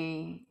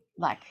we,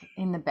 like,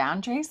 in the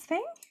boundaries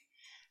thing,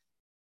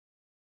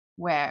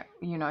 where,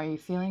 you know, you're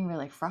feeling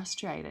really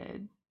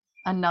frustrated,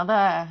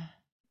 another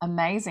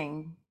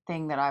amazing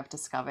thing that I've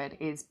discovered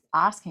is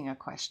asking a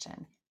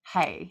question.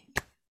 Hey,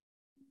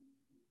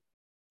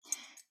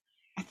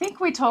 I think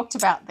we talked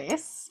about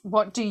this.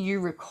 What do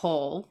you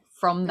recall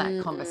from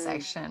that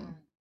conversation?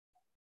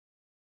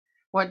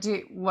 What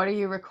do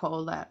you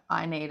recall that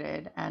I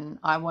needed, and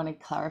I want to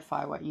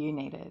clarify what you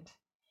needed?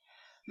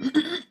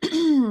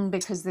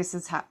 Because this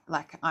is how,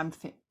 like, I'm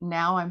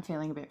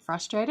feeling a bit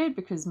frustrated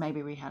because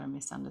maybe we had a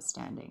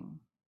misunderstanding.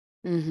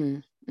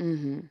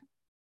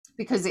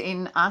 Because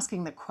in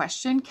asking the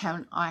question,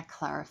 can I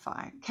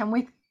clarify? Can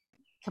we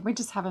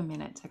just have a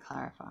minute to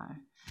clarify?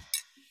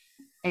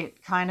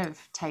 It kind of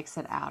takes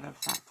it out of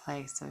that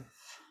place of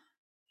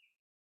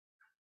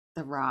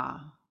the raw.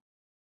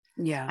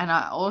 Yeah. And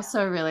I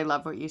also really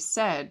love what you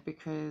said,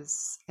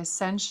 because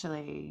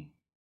essentially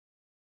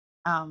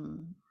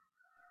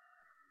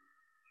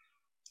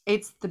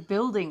it's the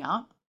building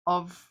up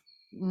of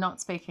not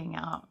speaking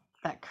out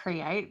that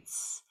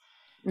creates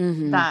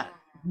that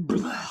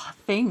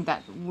thing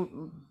that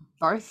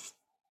both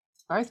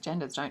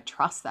genders don't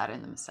trust that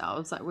in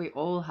themselves. Like, we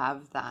all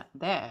have that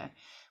there,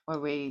 where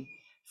we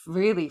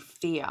really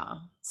fear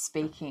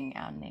speaking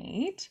our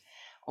need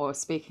or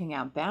speaking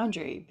our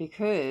boundary,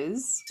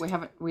 because we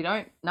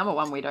don't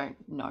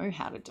know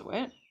how to do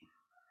it.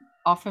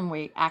 Often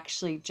we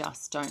actually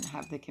just don't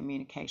have the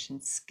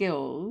communication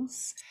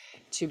skills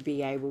to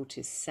be able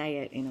to say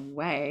it in a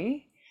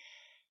way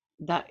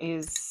that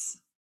is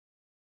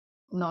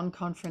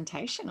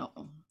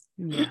non-confrontational.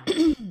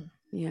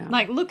 Yeah.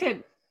 Like, look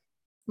at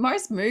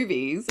most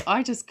movies,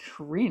 I just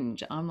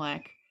cringe. I'm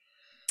like,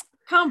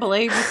 can't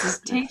believe this is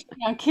teaching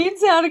our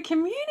kids how to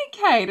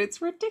communicate.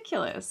 It's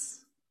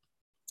ridiculous.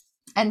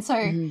 And so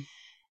a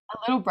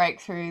little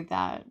breakthrough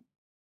that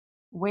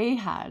we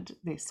had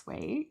this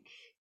week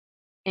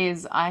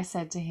is, I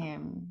said to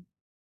him,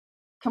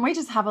 can we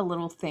just have a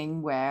little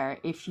thing where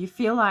if you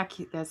feel like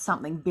there's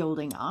something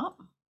building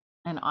up,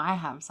 and I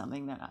have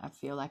something that I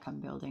feel like I'm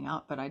building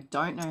up, but I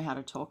don't know how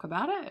to talk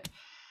about it,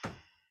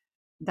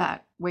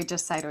 that we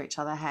just say to each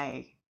other,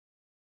 hey,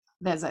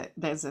 there's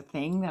a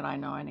thing that I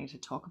know I need to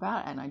talk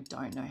about, and I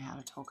don't know how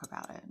to talk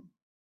about it.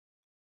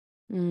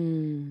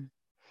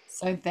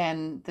 So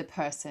then the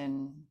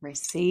person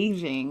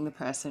receiving, the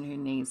person who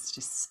needs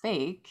to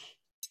speak,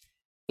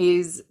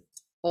 is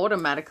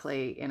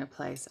automatically in a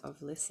place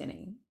of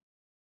listening.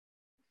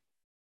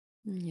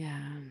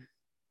 Yeah.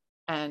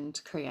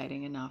 And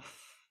creating enough,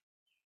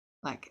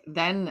 like,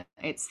 then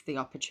it's the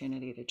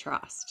opportunity to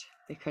trust,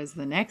 because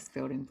the next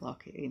building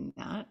block in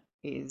that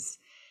is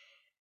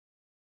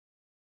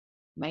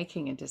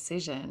making a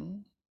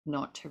decision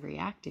not to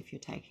react if you're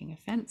taking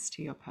offense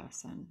to your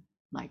person.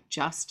 Like,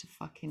 just to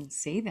fucking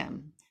see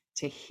them,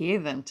 to hear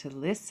them, to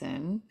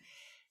listen,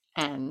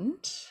 and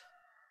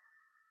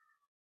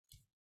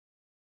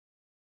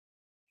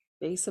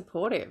be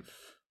supportive.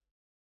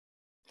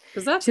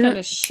 Because that's going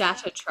to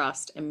shatter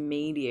trust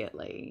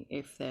immediately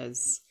if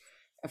there's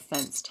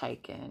offense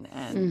taken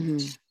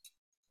and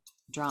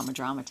drama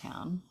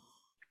town.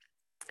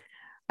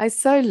 I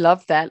so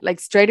love that. Like,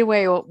 straight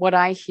away, what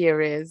I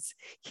hear is,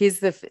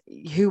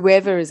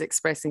 whoever is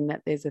expressing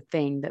that there's a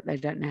thing that they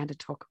don't know how to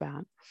talk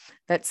about.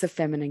 That's a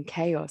feminine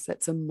chaos.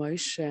 That's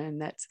emotion.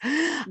 That's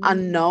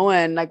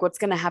unknown. Like, what's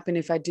going to happen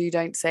if I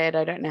don't say it?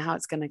 I don't know how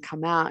it's going to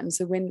come out. And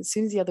so as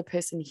soon as the other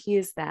person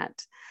hears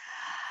that,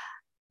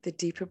 the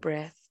deeper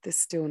breath, the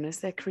stillness,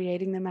 they're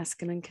creating the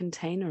masculine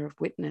container of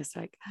witness.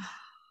 Like,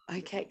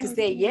 okay, because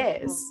they're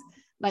yes.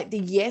 Like the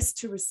yes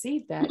to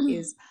receive that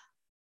is,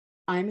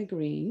 I'm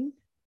agreeing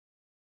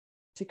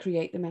to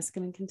create the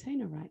masculine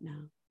container right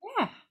now.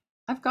 Yeah,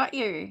 I've got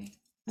you.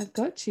 I've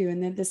got you.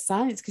 And then the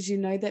silence, because you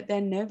know that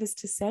they're nervous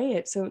to say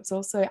it. So it's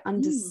also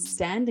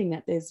understanding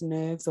that there's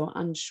nerves or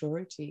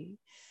unsurety.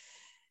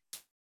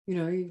 You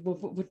know,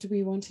 what do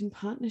we want in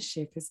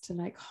partnership is to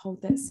like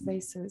hold that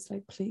space. So it's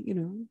like, please, you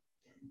know,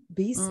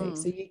 be safe.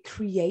 So you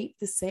create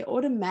the safe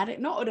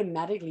not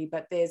automatically,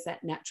 but there's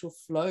that natural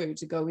flow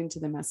to go into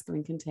the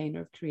masculine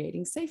container of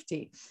creating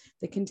safety,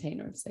 the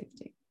container of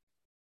safety.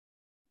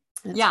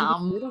 That's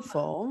really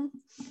beautiful.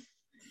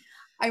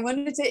 I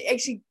wanted to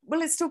actually,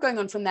 well, it's still going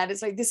on from that.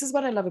 It's like, this is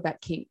what I love about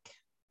kink.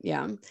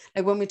 Yeah.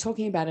 Like when we're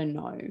talking about a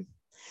no.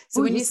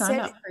 So when you signed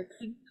said up for a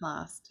kink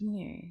class, didn't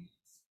you?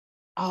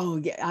 Oh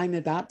yeah, I'm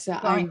about to.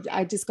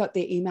 I just got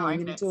the email.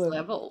 I'm going to do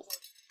level.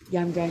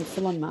 Yeah, I'm going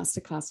full on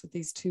masterclass with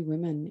these two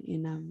women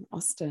in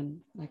Austin.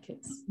 Like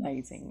it's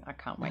amazing. I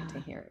can't wait to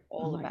hear it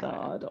all about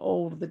God,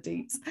 all of the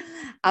deeps.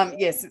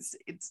 Yes,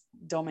 it's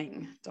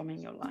doming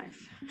your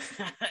life.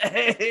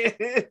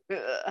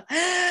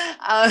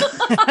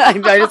 I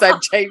notice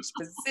I've changed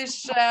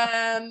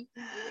position.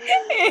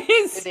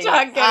 It's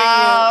start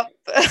up.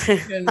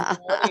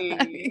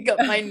 You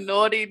got my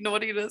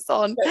naughtiness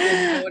on.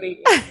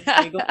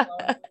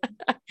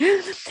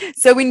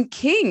 So in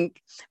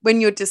kink,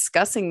 when you're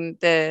discussing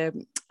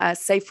the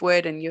safe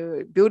word and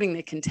you're building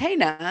the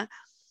container,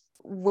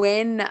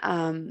 when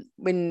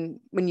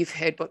you've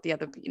heard what the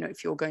other, you know,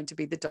 if you're going to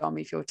be the dom,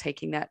 if you're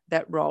taking that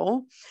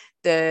role,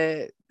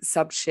 the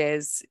sub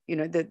shares, you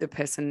know, the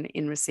person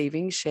in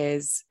receiving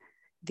shares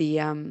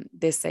their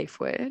safe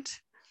word.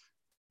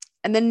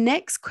 And the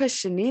next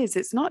question is,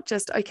 it's not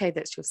just, okay,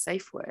 that's your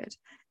safe word.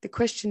 The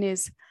question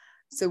is,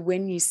 so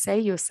when you say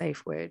your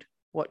safe word,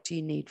 what do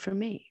you need from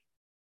me?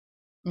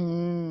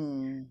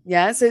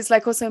 Yeah, so it's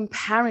like also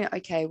empowering.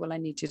 Okay, well, I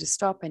need you to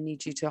stop. I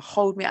need you to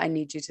hold me. I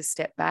need you to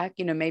step back.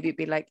 You know, maybe it'd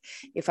be like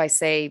if I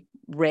say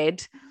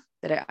red,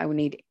 that I will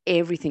need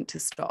everything to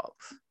stop,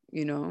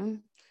 you know,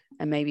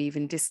 and maybe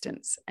even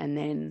distance. And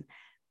then,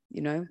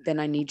 you know, then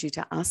I need you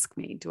to ask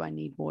me, do I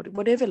need more?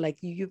 Whatever, like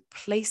you're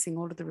placing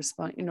all of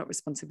the not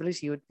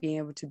responsibility, you're being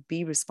able to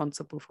be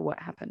responsible for what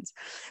happens.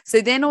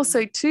 So then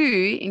also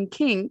too, in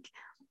kink,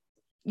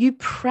 you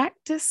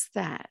practice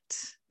that.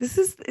 This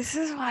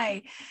is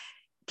why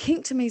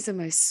kink to me is the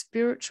most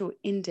spiritual,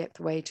 in-depth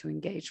way to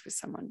engage with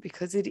someone,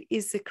 because it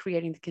is the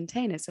creating the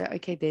container. So,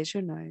 okay, there's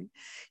your no.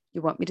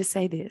 You want me to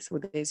say this, or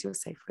there's your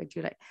safe word.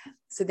 You're like,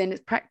 so then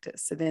it's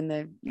practice. So then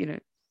the, you know,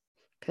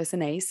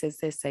 person A says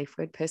their safe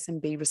word, person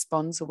B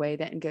responds away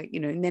that and go, you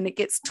know, and then it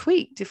gets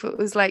tweaked. If it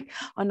was like,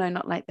 oh no,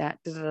 not like that,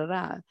 da, da, da,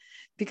 da.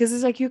 Because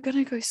it's like, you're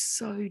going to go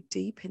so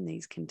deep in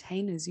these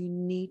containers. You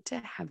need to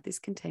have this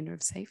container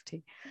of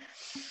safety.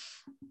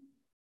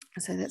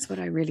 So that's what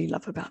I really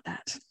love about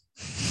that.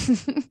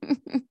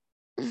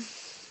 Oh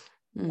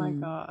my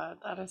God,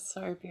 that is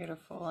so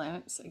beautiful.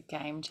 And it's a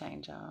game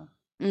changer.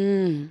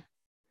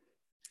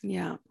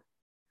 Yeah.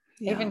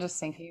 Even just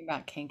thinking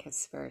about kink as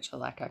spiritual,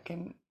 like I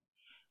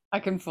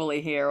can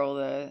fully hear all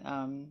the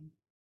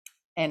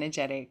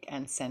energetic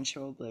and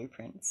sensual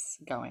blueprints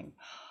going,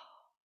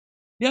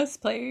 yes,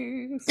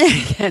 please.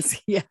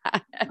 Yes, yeah.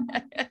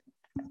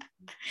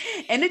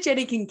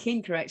 Energetic and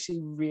kink are actually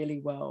really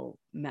well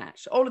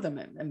matched. All of them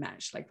are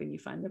matched, like when you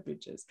find the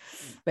bridges.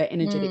 But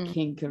energetic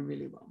kink are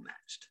really well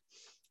matched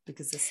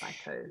because the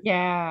psycho.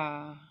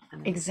 Yeah,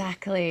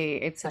 exactly.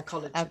 It's a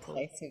place of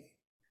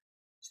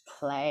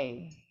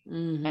play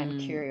and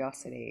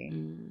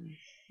curiosity.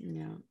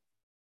 Yeah.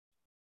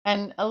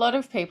 And a lot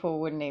of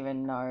people wouldn't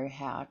even know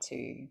how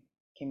to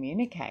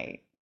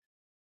communicate.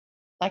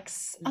 Like,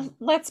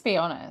 let's be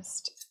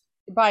honest,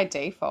 by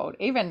default,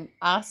 even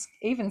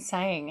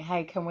saying,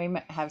 hey, can we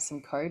have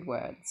some code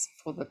words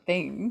for the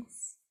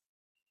things?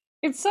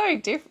 It's so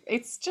different.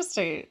 It's just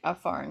a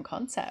foreign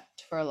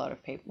concept for a lot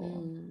of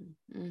people.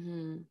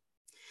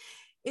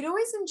 It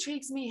always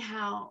intrigues me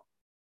how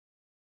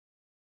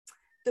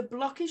the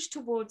blockage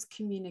towards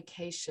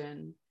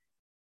communication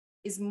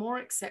is more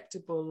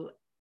acceptable,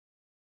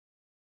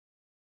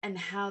 and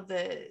how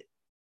the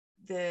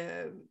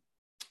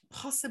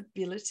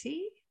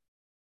possibility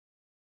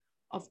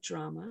of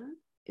drama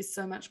is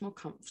so much more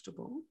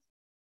comfortable,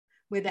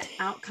 where the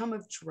outcome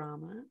of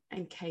drama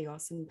and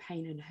chaos and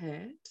pain and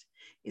hurt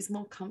is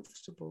more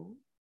comfortable,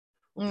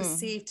 or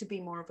perceived to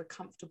be more of a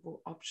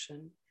comfortable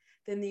option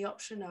than the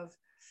option of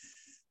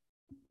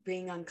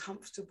being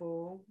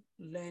uncomfortable,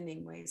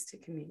 learning ways to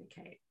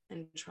communicate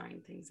and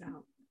trying things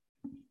out.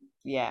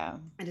 Yeah.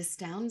 It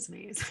astounds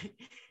me. It's like,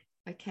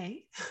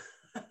 okay.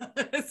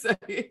 So,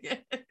 yeah.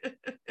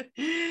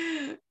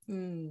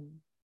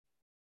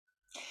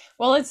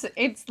 Well,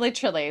 it's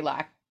literally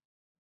like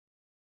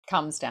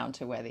comes down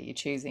to whether you're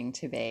choosing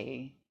to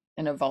be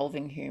an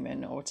evolving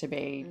human or to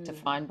be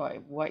defined by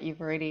what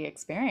you've already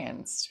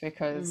experienced.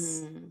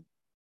 Because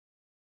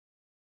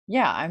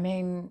yeah, I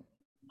mean,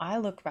 I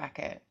look back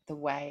at the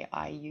way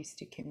I used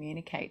to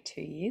communicate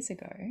 2 years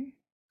ago,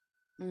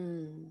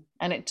 and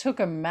it took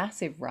a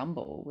massive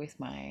rumble with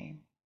my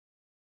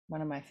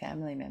one of my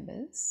family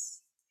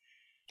members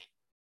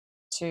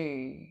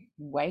to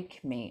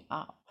wake me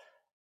up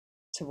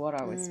to what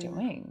I was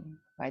doing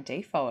by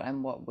default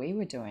and what we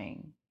were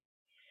doing.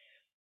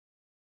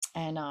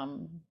 And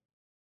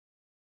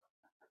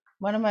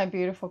one of my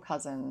beautiful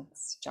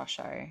cousins,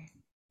 Josho,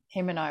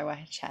 him and I were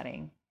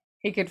chatting.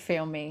 He could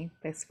feel me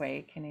this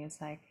week, and he was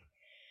like,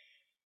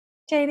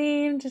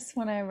 JD, I just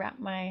want to wrap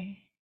my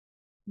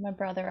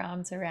brother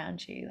arms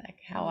around you. Like,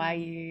 how are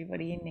you? What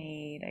do you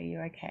need? Are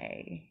you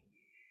okay?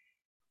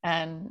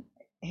 And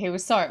he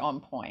was so on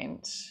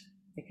point,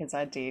 because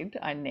I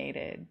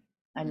needed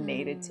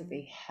to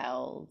be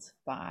held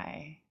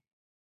by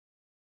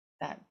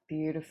that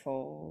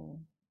beautiful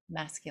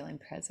masculine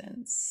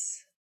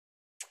presence.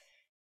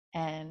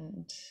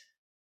 And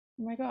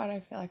oh my God, I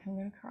feel like I'm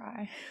going to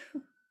cry.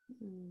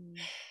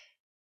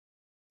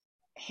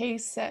 He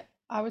said,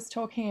 I was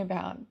talking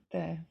about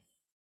the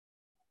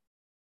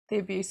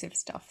abusive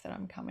stuff that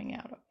I'm coming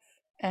out of.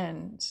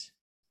 And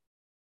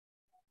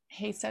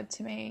he said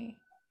to me,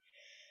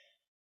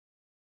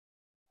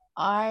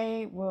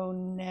 I will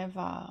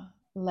never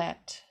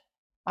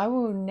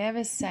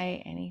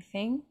say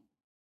anything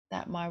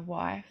that my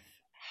wife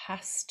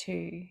has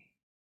to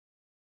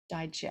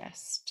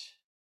digest.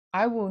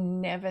 I will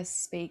never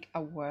speak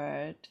a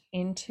word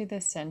into the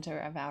center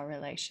of our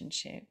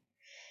relationship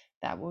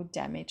that will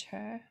damage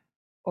her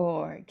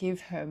or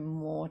give her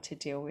more to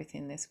deal with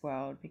in this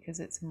world, because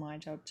it's my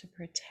job to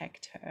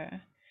protect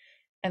her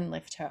and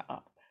lift her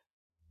up.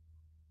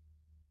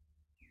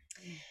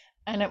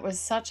 And it was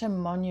such a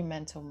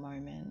monumental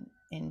moment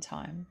in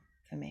time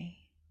for me,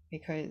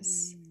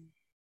 because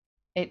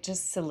it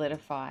just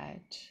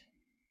solidified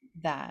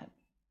that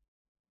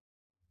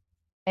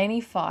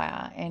any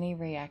fire, any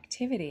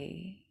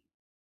reactivity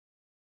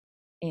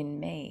in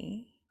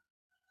me,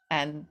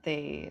 and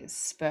the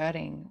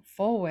spurting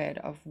forward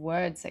of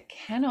words that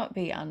cannot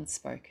be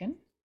unspoken,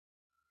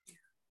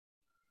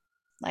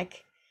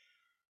 like,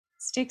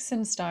 sticks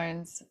and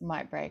stones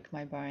might break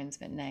my bones,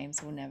 but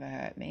names will never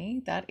hurt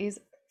me. That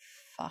is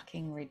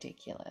fucking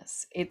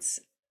ridiculous.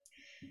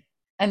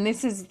 And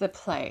this is the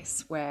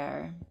place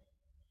where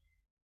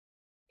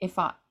if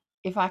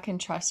I can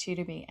trust you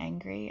to be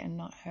angry and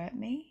not hurt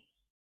me,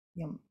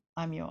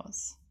 I'm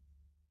yours.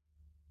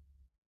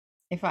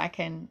 If I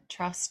can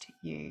trust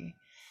you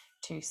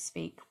to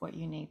speak what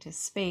you need to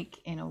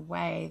speak in a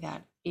way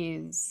that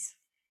is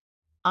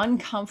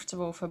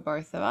uncomfortable for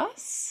both of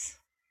us,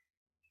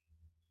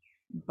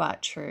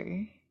 but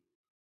true,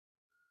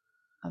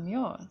 I'm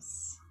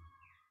yours.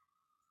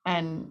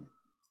 And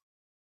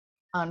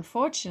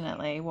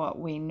unfortunately, what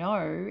we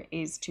know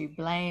is to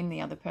blame the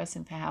other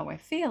person for how we're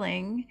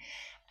feeling,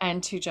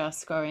 and to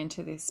just go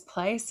into this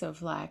place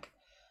of like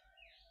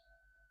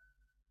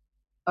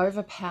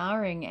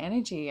overpowering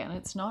energy, and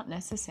it's not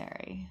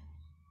necessary.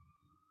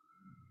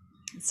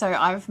 So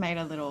I've made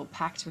a little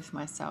pact with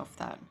myself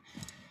that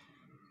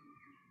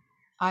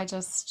I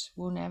just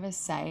will never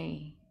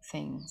say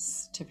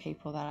things to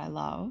people that I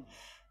love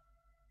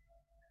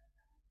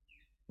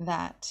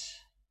that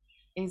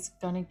is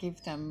going to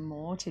give them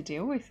more to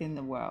deal with in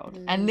the world.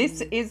 And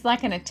this is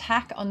like an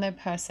attack on their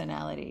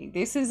personality.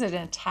 This is an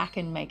attack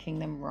in making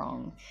them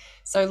wrong.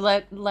 So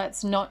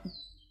let's not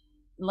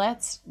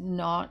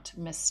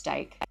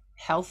mistake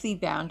healthy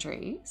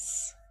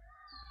boundaries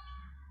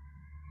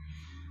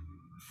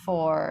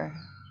for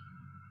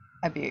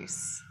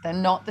abuse. They're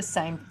not the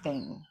same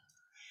thing.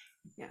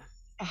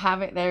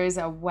 There is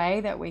a way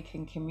that we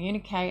can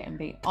communicate and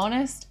be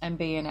honest and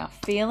be in our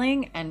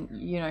feeling, and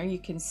you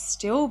can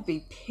still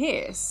be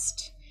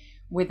pissed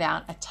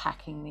without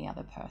attacking the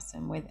other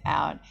person,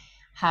 without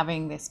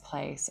having this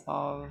place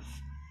of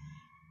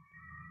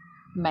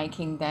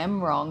making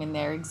them wrong and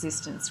their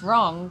existence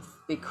wrong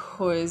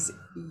because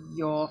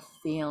you're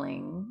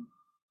feeling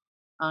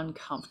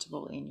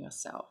uncomfortable in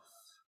yourself.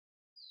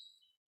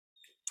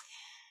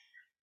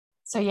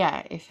 So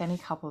yeah, if any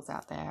couples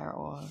out there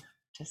or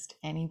just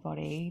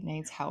anybody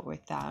needs help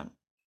with that,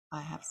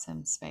 I have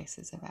some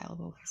spaces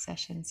available for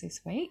sessions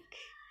this week,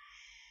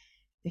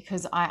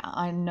 because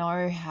I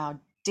know how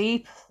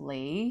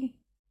deeply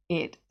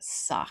it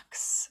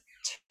sucks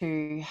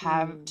to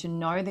have to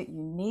know that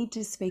you need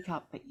to speak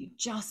up, but you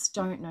just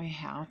don't know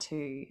how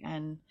to.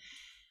 And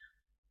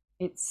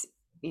it's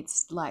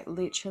like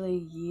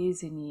literally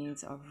years and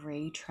years of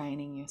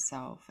retraining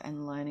yourself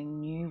and learning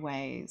new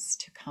ways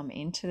to come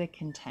into the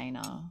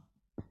container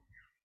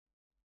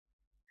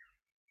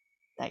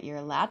that you're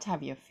allowed to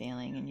have your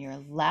feeling and you're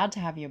allowed to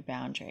have your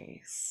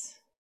boundaries.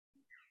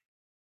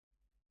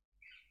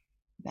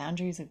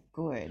 Boundaries are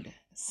good.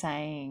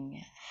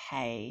 Saying,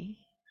 hey,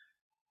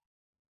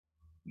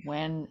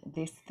 when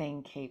this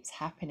thing keeps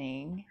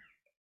happening,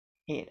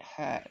 it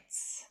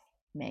hurts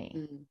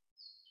me.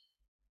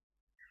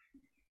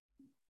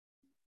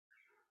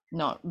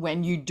 Not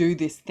when you do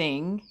this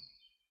thing,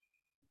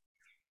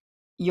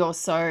 you're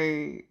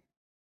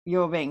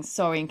being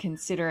so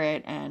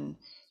inconsiderate, and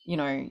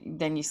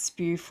then you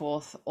spew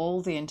forth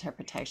all the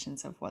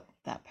interpretations of what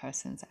that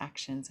person's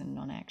actions and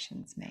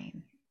non-actions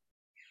mean.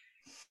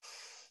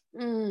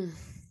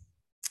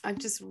 I've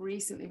just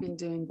recently been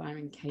doing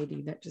Byron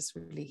Katie. That just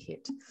really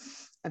hit.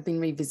 I've been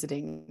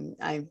revisiting.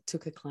 I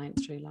took a client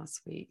through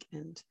last week,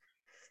 and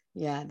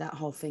yeah, that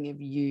whole thing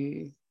of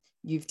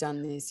you've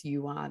done this,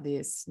 you are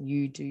this,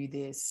 you do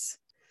this.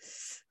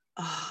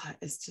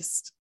 It's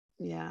just,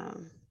 yeah.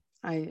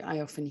 I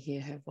often hear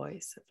her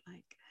voice of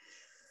like,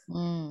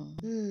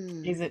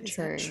 is it is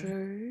true? that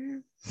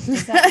true?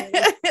 Is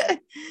that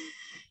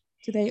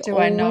really? Do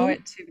I know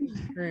it to be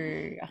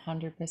true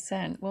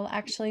 100%? Well,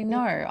 actually,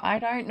 no. I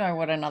don't know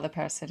what another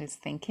person is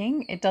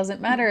thinking. It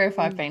doesn't matter if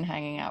I've been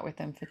hanging out with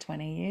them for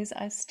 20 years.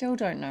 I still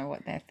don't know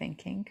what they're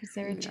thinking because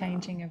they're a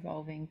changing,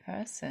 evolving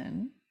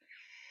person.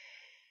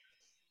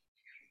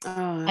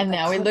 And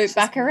now we loop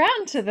back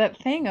around to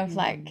that thing of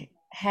like,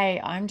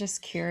 hey, I'm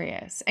just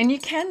curious. And you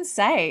can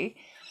say,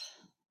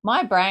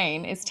 my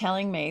brain is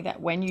telling me that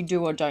when you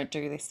do or don't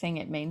do this thing,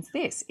 it means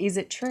this. Is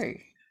it true?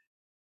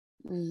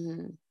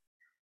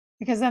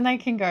 Because then they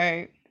can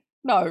go,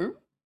 no.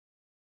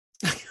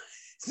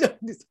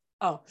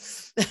 Oh,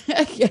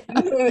 yeah.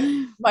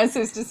 My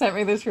sister sent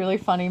me this really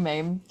funny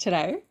meme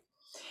today,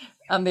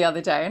 the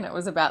other day, and it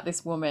was about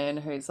this woman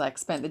who's like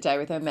spent the day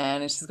with her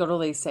man, and she's got all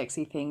these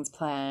sexy things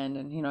planned,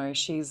 and you know,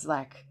 she's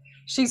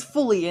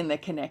fully in the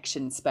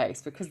connection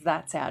space because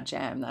that's our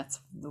jam. That's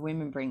the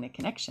women bring the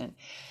connection.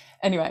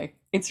 Anyway,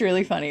 it's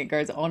really funny. It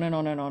goes on and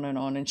on and on and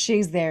on. And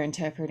she's there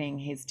interpreting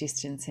his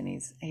distance and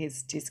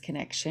his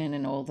disconnection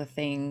and all the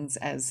things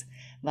as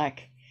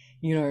like,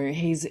 you know,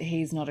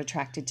 he's not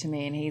attracted to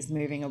me and he's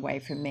moving away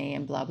from me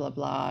and blah, blah,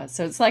 blah.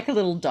 So it's like a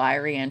little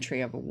diary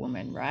entry of a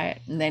woman, right?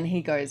 And then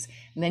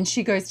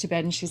she goes to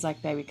bed and she's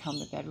like, baby, come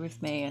to bed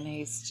with me. And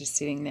he's just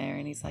sitting there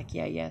and he's like,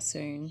 yeah,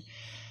 soon.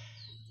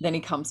 Then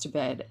he comes to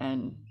bed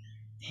and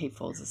he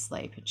falls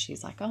asleep and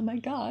she's like, oh my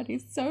God,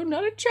 he's so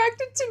not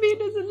attracted to me, he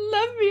doesn't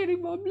love me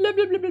anymore, blah,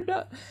 blah, blah, blah,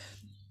 blah.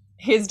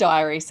 His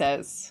diary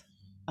says,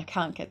 I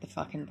can't get the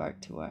fucking boat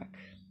to work.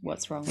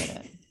 What's wrong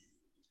with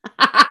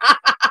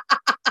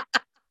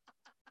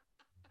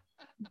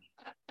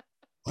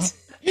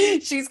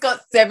it? She's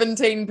got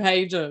 17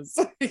 pages.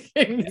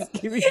 And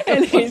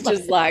he's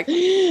just like,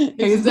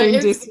 he's been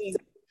distant.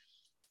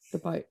 The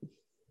boat.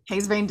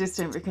 He's been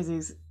distant because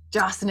he's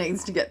just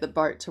needs to get the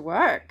boat to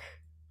work.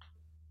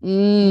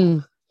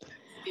 In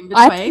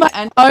between,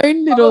 and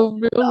own little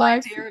real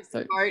life idea of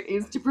the boat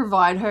is to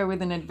provide her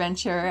with an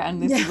adventure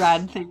and this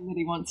rad thing that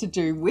he wants to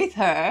do with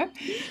her.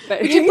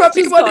 But he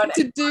probably wanted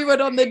to do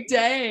it on the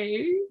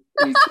day.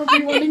 He's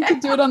probably wanting to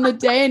do it on the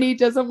day, and he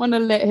doesn't want to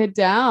let her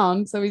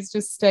down, so he's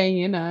just staying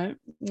in it.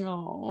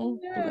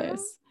 Oh,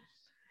 bless.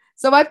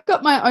 So I've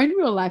got my own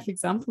real life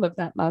example of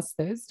that last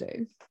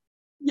Thursday.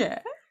 Yeah.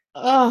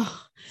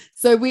 Oh,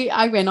 so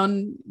I went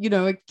on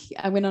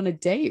a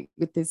date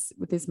with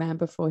this man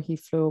before he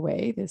flew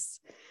away, this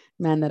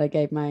man that I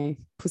gave my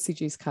pussy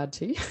juice card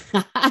to.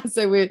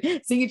 So we're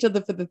seeing each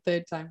other for the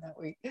third time that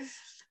week.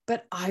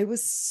 But I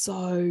was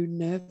so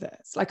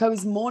nervous. Like I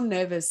was more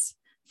nervous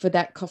for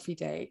that coffee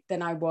date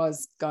than I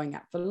was going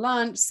out for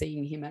lunch,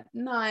 seeing him at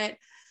night.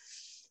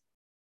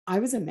 I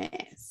was a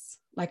mess.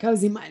 Like I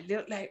was in my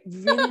little, like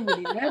really,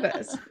 really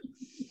nervous.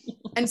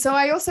 And so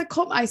I also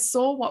I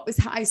saw,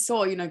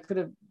 could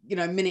have,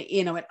 a minute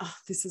in, I went, oh,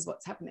 this is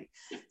what's happening.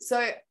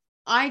 So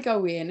I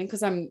go in, and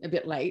because I'm a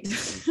bit late,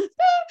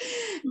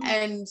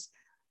 and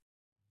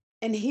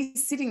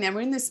he's sitting there,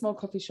 we're in this small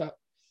coffee shop.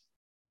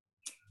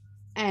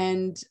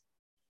 And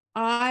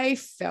I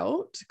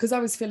felt, because I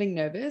was feeling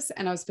nervous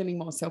and I was feeling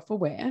more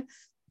self-aware,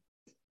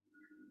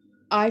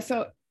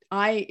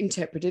 I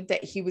interpreted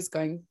that he was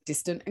going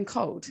distant and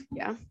cold.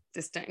 Yeah.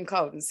 Distant and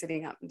cold, and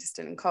sitting up and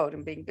distant and cold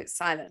and being a bit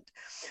silent.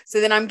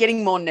 So then I'm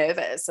getting more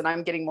nervous and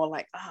I'm getting more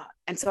like,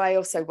 and so I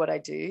also, what I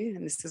do,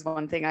 and this is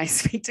one thing I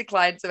speak to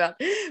clients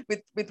about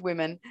with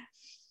women,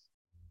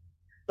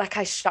 like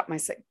I shut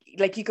myself,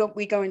 like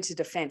we go into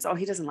defense. Oh,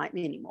 he doesn't like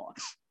me anymore.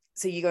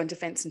 So you go into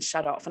defense and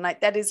shut off. And like,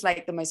 that is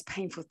like the most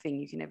painful thing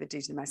you can ever do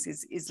to us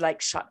is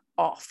like shut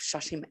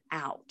him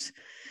out,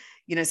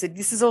 so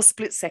this is all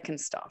split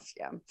second stuff.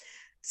 Yeah.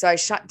 So I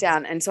shut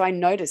down. And so I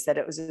noticed that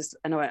it was just,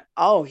 and I went,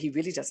 oh, he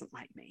really doesn't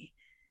like me.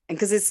 And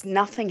because there's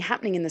nothing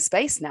happening in the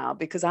space now,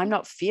 because I'm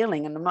not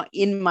feeling, and I'm not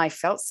in my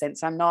felt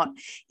sense. I'm not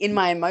in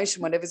my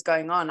emotion, whatever's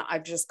going on.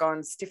 I've just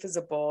gone stiff as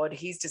a board.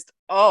 He's just,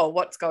 oh,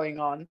 what's going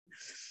on?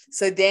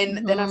 So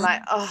then I'm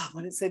like, oh,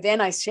 so then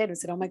I shared and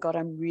said, oh my God,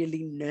 I'm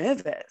really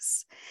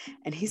nervous.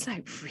 And he's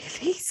like,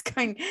 really? He's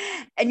going,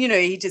 and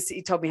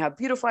he told me how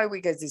beautiful I was.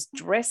 He goes, this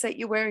dress that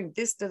you're wearing,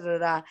 this, da, da,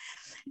 da.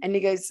 And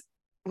he goes,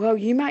 well,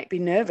 you might be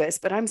nervous,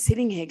 but I'm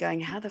sitting here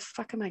going, how the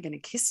fuck am I going to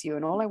kiss you?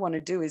 And all I want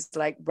to do is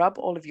like rub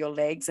all of your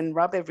legs and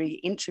rub every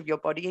inch of your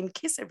body and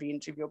kiss every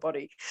inch of your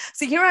body.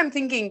 So here I'm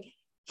thinking,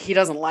 he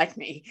doesn't like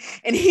me.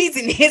 And he's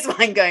in his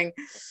mind going,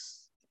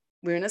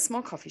 we're in a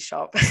small coffee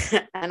shop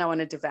and I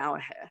want to devour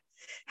her.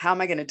 How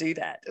am I going to do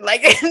that?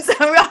 Like, and so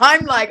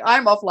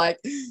I'm off like,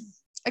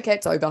 okay,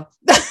 it's over.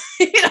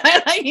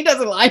 Like he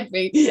doesn't like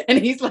me. And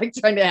he's like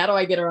trying to, how do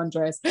I get her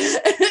undressed?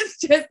 It's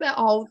just that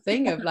whole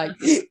thing of like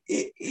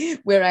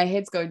where our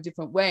heads go a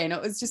different way. And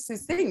it was just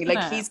this thing,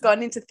 like he's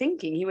gone into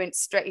thinking. He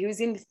was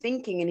into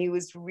thinking, and he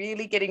was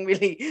really getting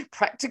really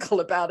practical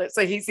about it.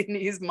 So he's in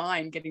his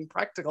mind getting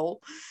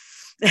practical.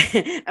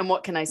 And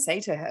what can I say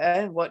to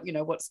her?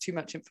 What's too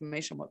much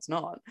information, what's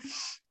not?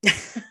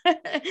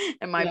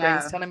 And my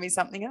brain's telling me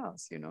something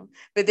else,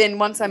 But then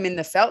once I'm in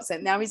the felt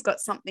set, now he's got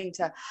something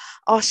to,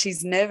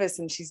 she's nervous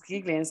and she's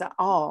giggling. And it's like,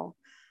 oh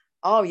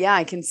yeah,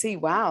 I can see,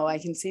 wow, I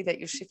can see that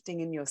you're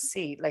shifting in your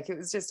seat. Like it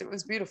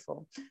was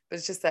beautiful. But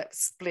it's just that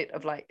split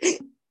of like,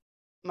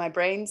 my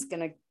brain's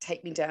going to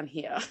take me down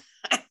here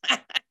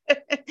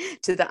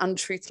to the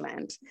untruth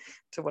land,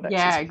 to what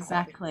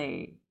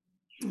exactly.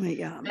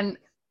 Yeah. And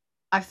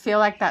I feel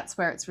like that's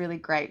where it's really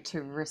great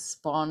to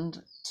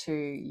respond to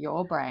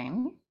your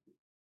brain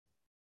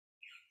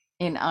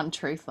in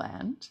untruth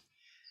land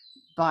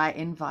by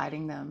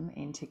inviting them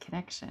into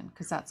connection,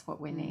 because that's what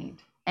we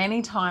need.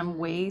 Anytime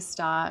we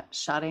start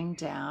shutting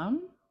down,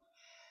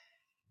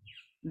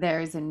 there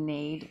is a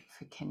need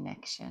for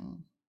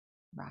connection,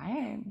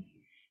 right?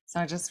 So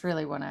I just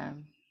really want to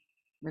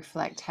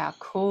reflect how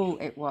cool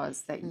it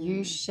was that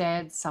you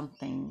shared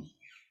something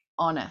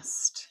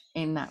honest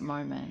in that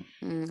moment.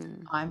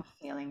 I'm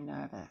feeling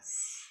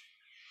nervous.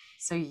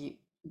 So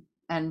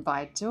and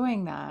by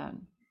doing that,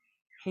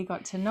 he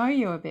got to know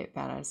you a bit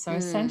better. So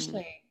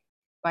essentially,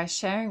 by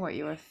sharing what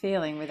you were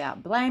feeling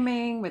without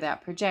blaming,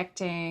 without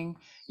projecting,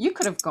 you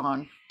could have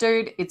gone,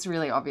 dude, it's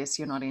really obvious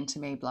you're not into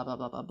me, blah, blah,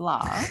 blah, blah,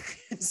 blah.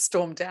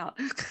 Stormed out.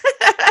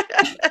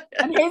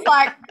 And he's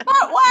like,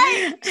 but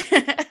wait,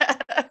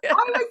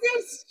 I was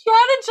just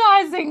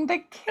strategizing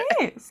the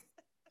kiss.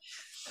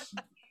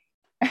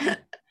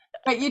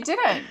 But you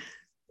didn't.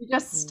 You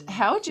just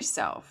held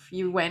yourself.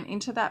 You went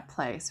into that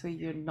place where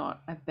you're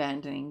not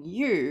abandoning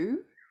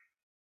you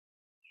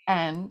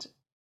and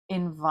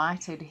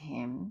invited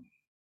him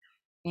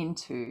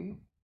into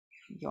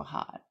your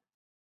heart,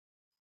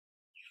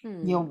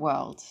 your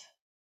world.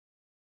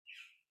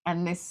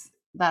 And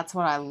that's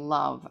what I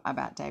love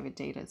about David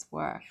Dieter's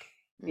work,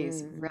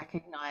 is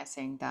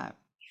recognizing that,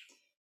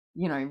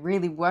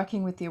 really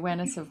working with the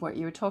awareness of what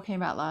you were talking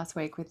about last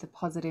week with the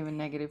positive and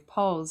negative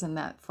poles, and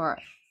that for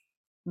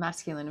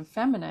masculine and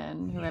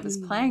feminine, whoever's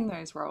playing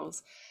those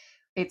roles,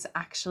 it's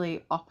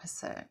actually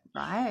opposite,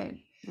 right?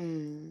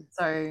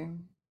 So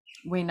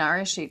we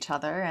nourish each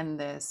other, and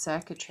the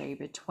circuitry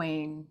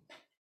between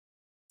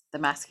the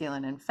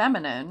masculine and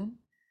feminine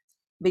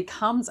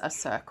becomes a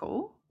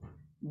circle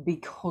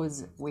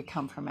because we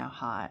come from our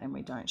heart and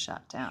we don't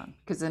shut down.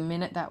 Because the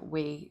minute that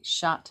we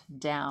shut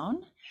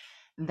down,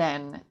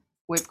 then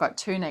we've got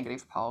two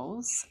negative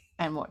poles,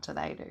 and what do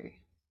they do?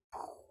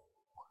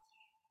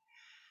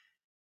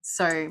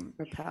 So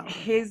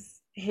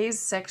his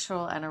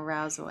sexual and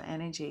arousal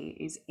energy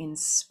is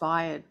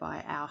inspired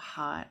by our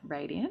heart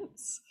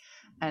radiance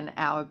and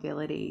our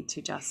ability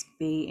to just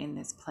be in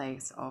this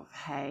place of,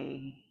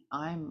 hey,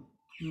 I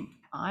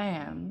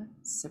am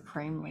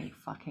supremely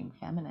fucking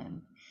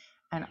feminine,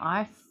 and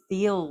I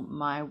feel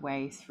my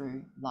way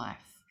through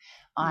life.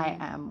 I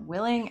am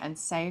willing and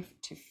safe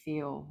to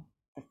feel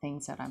the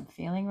things that I'm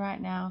feeling right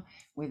now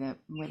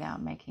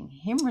without making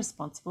him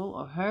responsible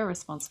or her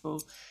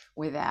responsible,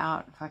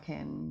 without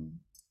fucking,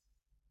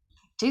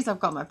 geez, I've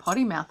got my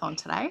potty mouth on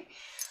today.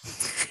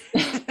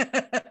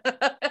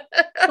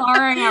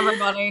 Sorry,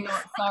 everybody,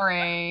 not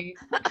sorry.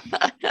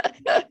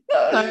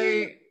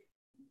 So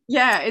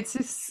yeah, it's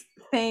this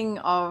thing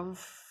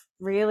of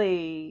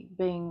really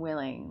being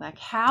willing. Like,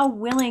 how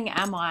willing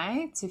am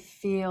I to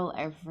feel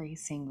every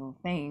single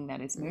thing that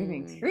is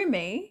moving through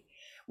me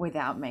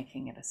without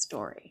making it a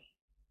story?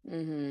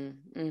 And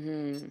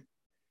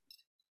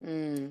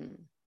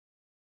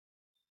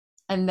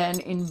then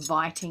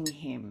inviting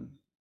him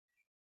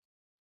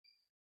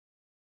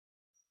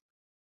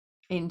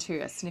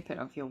into a snippet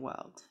of your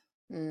world.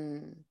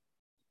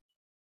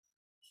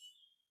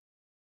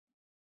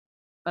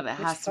 But it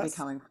has to be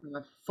coming from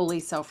a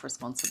fully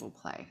self-responsible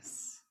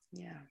place.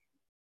 Yeah.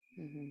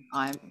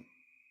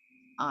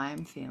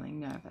 I'm feeling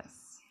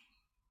nervous.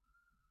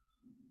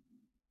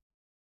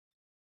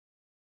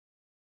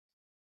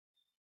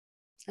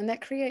 And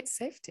that creates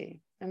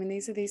safety. I mean,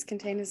 these are these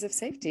containers of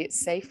safety. It's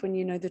safe when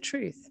you know the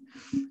truth,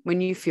 when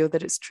you feel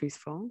that it's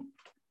truthful.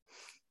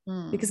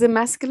 Because the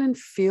masculine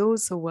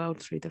feels the world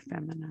through the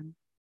feminine.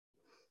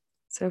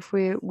 So if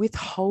we're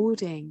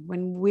withholding,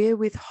 when we're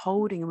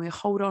withholding and we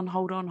hold on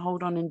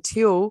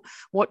until,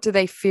 what do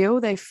they feel?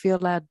 They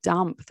feel our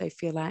dump. They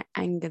feel our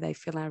anger. They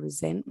feel our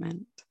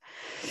resentment.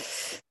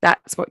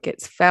 That's what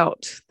gets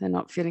felt. They're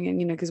not feeling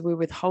it, because we're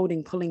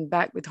withholding, pulling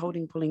back,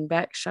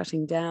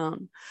 shutting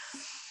down.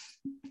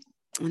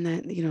 And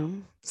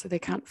then, so they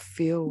can't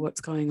feel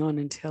what's going on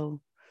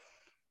until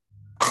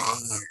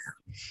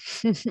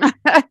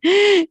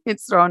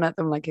it's thrown at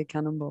them like a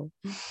cannonball.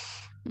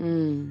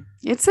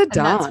 It's a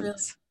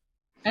dance.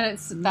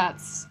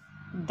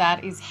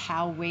 That is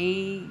how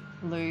we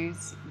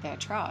lose their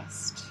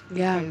trust.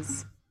 Yeah.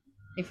 Because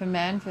If a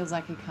man feels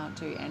like he can't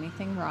do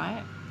anything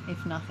right,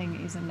 if nothing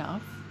is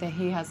enough, then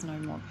he has no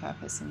more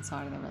purpose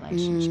inside of the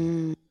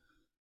relationship.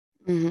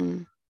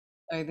 Mm-hmm.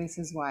 So this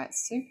is why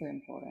it's super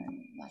important.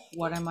 Like,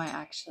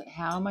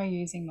 how am I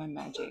using my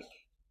magic?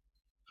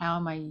 How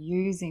am I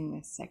using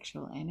this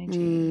sexual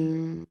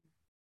energy?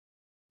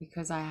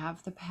 Because I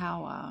have the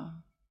power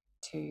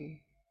to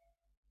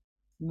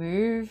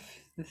move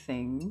the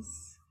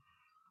things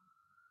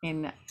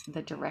in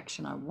the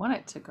direction I want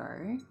it to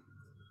go,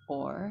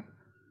 or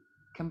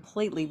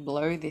completely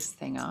blow this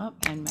thing up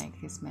and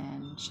make this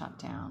man shut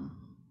down.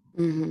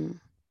 Mm-hmm.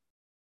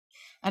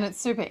 And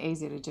it's super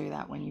easy to do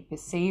that when you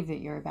perceive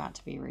that you're about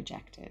to be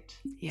rejected.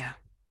 Yeah.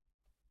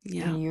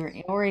 Yeah. And you're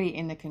already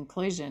in the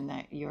conclusion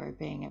that you're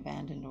being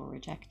abandoned or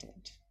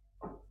rejected.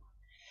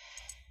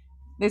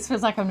 This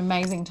feels like an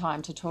amazing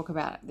time to talk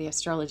about the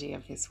astrology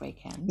of this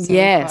weekend. So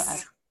we've got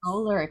a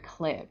solar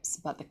eclipse,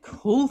 but the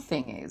cool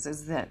thing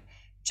is that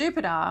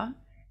Jupiter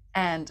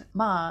and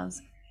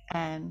Mars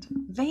and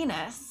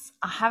Venus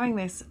are having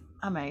this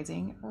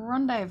amazing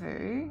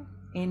rendezvous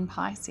in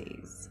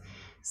Pisces.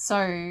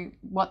 So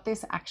what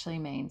this actually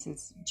means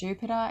is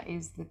Jupiter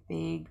is the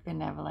big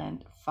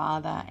benevolent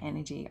father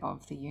energy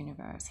of the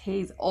universe.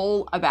 He's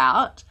all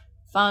about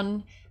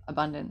fun,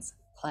 abundance,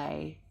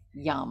 play,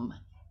 yum,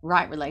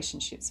 right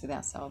relationships with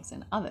ourselves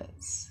and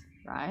others,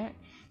 right?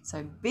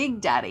 So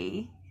Big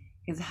Daddy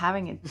is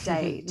having a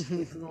date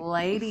with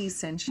Lady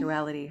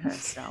Sensuality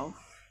herself.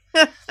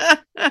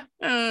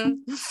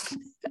 And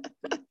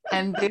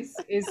this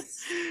is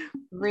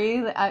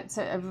really, it's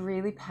a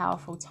really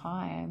powerful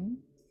time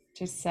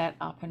to set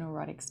up an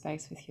erotic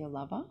space with your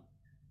lover,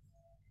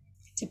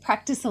 to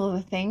practice all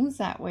the things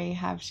that we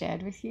have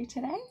shared with you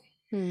today,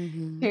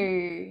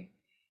 to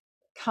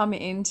come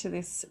into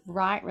this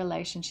right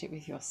relationship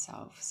with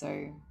yourself.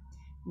 So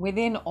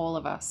within all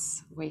of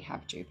us, we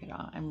have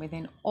Jupiter, and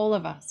within all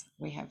of us,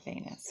 we have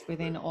Venus.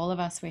 Within all of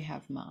us, we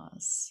have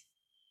Mars.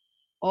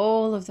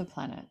 All of the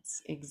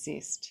planets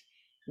exist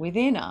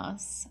within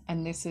us,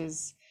 and this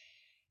is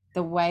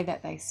the way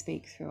that they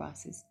speak through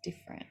us is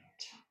different.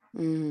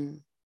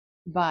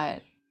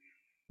 But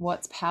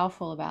what's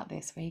powerful about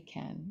this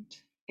weekend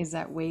is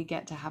that we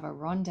get to have a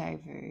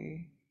rendezvous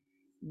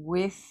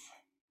with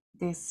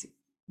this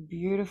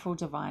beautiful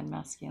divine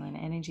masculine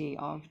energy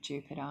of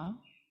Jupiter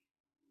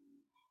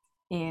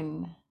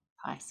in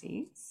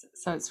Pisces.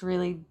 So it's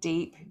really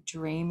deep,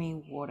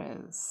 dreamy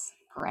waters.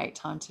 Great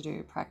time to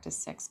do practice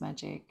sex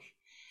magic.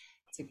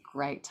 It's a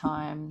great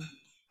time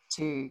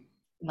to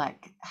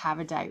like have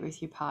a date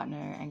with your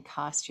partner and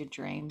cast your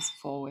dreams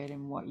forward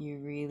and what you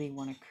really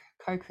want to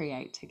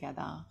co-create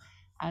together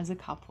as a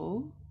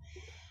couple.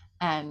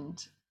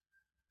 And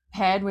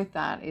paired with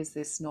that is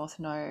this north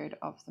node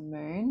of the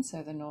moon.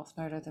 So the north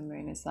node of the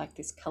moon is like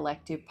this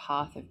collective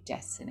path of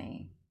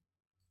destiny.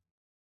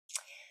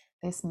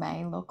 This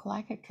may look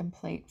like a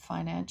complete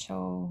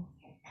financial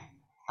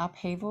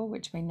upheaval,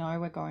 which we know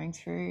we're going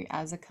through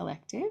as a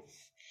collective.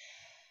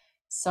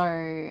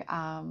 So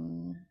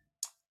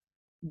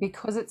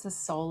because it's a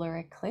solar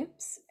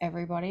eclipse,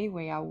 everybody,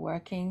 we are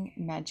working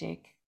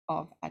magic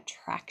of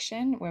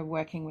attraction. We're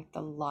working with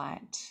the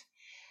light.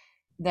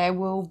 There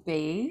will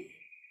be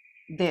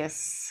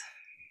this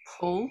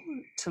pull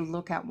to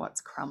look at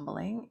what's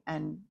crumbling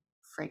and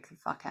freak the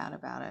fuck out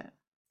about it,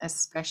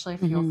 especially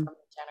if you're from the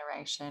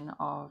generation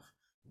of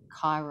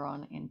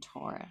Chiron in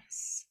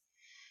Taurus,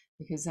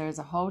 because there is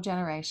a whole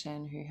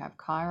generation who have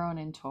Chiron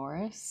in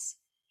Taurus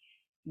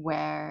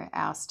where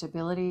our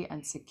stability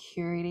and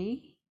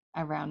security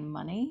around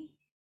money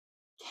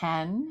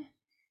can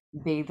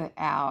be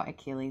our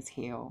Achilles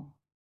heel.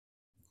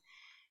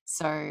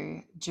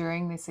 So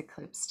during this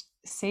eclipse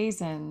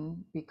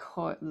season,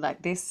 because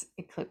like this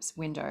eclipse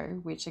window,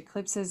 which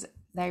eclipses,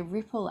 they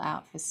ripple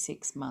out for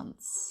 6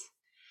 months.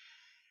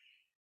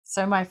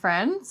 So my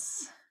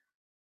friends,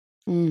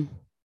 we're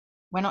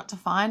not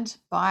defined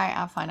by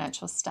our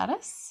financial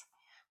status.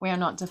 We are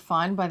not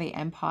defined by the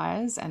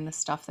empires and the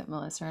stuff that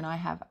Melissa and I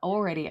have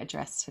already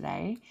addressed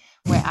today.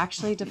 We're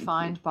actually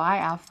defined by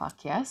our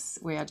fuck yes.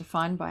 We are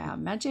defined by our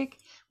magic.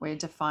 We're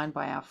defined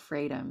by our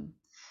freedom.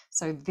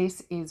 So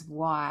this is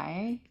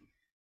why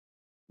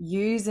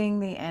using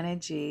the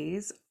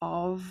energies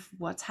of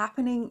what's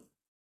happening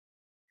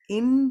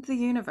in the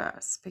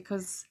universe,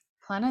 because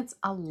planets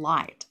are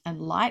light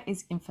and light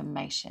is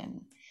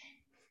information.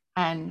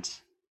 And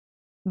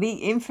the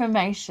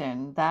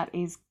information that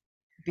is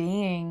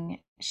being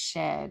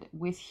shared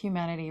with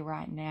humanity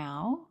right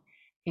now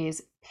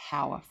is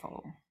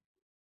powerful.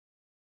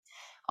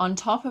 On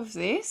top of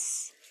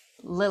this,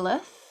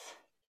 Lilith,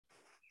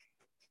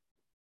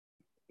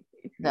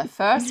 the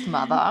first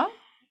mother,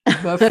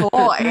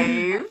 before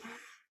Eve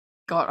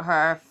got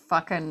her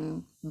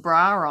fucking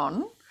bra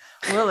on,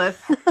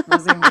 Lilith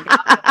was in the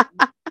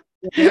garden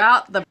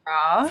without the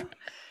bra,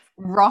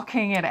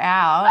 rocking it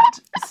out.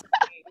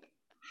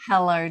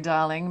 Hello,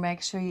 darling.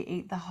 Make sure you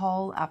eat the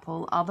whole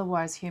apple.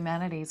 Otherwise,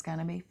 humanity is going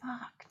to be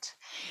fucked.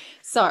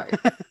 So,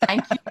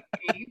 thank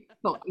you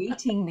for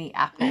eating the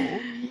apple.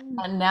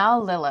 And now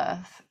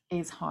Lilith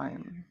is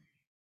home.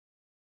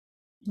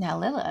 Now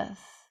Lilith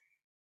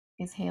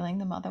is healing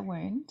the mother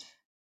wound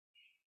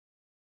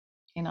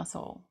in us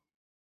all.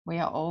 We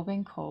are all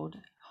being called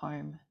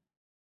home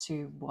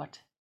to what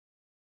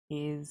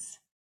is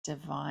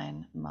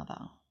Divine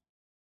Mother.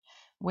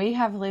 We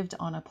have lived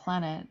on a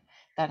planet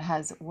that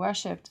has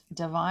worshipped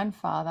Divine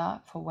Father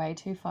for way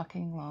too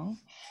fucking long,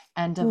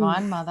 and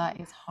Divine Mother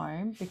is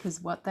home because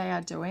what they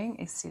are doing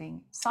is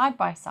sitting side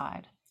by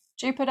side.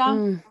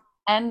 Jupiter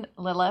and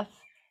Lilith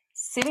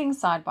sitting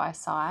side by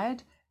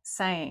side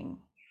saying,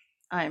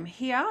 I am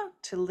here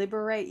to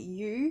liberate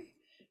you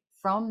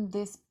from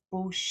this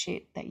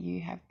bullshit that you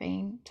have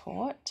been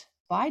taught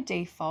by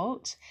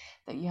default,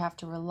 that you have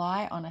to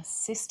rely on a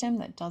system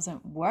that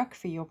doesn't work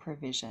for your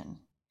provision.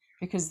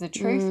 Because the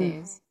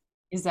truth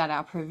is that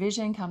our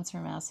provision comes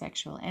from our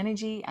sexual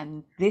energy.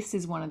 And this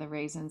is one of the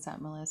reasons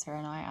that Melissa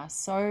and I are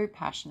so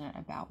passionate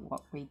about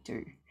what we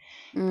do.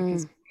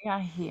 Because we are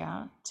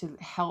here to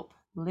help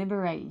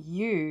liberate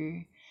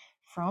you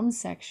from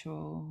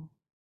sexual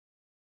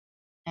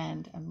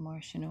and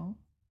emotional,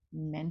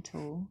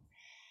 mental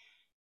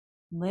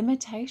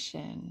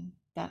limitation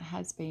that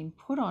has been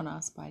put on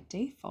us by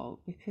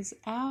default, because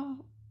our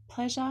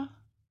pleasure,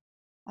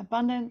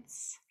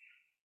 abundance,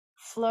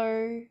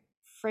 flow,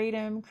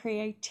 freedom,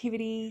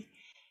 creativity,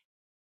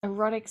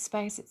 erotic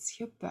space,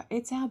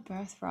 it's our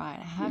birthright.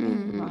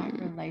 Having right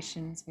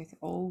relations with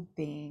all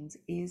beings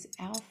is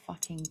our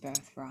fucking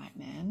birthright,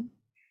 man.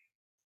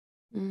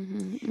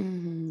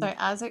 So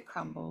as it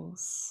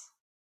crumbles,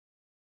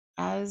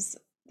 as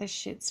the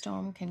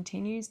shitstorm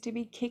continues to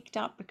be kicked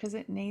up because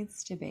it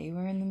needs to be,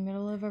 we're in the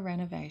middle of a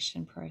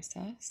renovation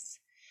process.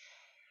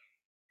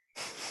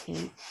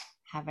 Keep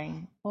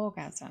having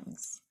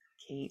orgasms.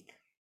 Keep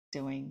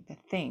doing the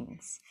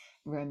things.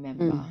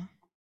 Remember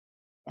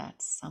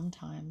that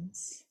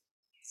sometimes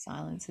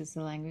silence is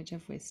the language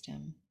of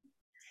wisdom.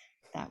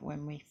 That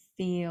when we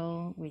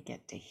feel, we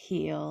get to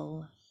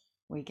heal.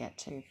 We get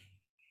to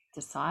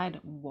decide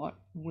what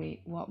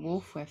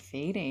wolf we're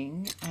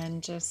feeding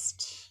and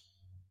just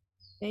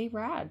be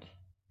rad.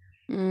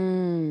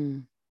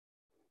 That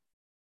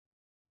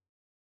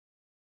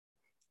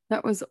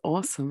was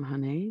awesome,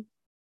 honey.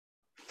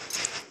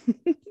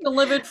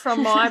 Delivered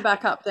from my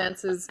backup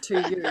dancers to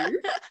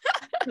you,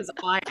 because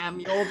I am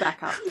your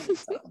backup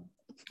dancer.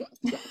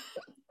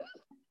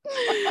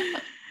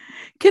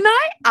 Can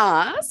I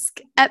ask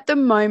at the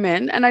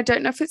moment, and I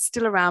don't know if it's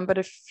still around, but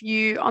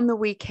on the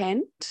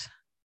weekend,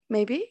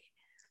 maybe,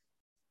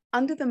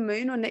 under the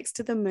moon or next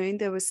to the moon,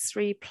 there was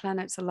 3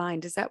 planets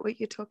aligned. Is that what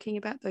you're talking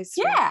about? Those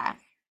 3? Yeah.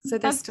 So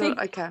they're still,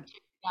 okay.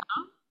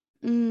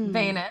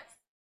 Venus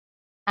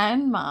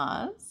and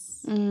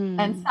Mars and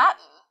Saturn.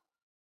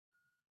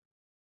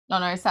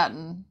 No,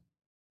 Saturn.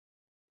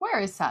 Where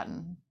is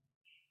Saturn?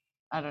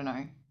 I don't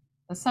know.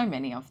 There's so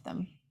many of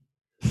them.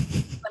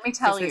 Let me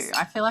tell you.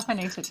 I feel like I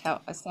need to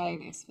say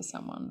this for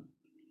someone.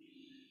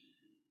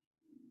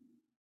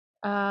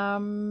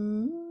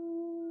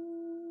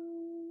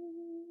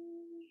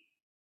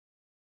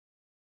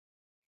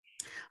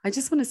 I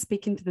just want to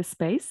speak into the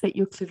space that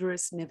your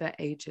clitoris never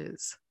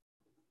ages.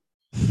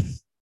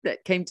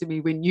 That came to me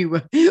when you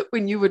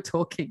were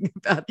talking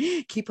about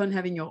keep on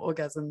having your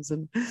orgasms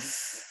and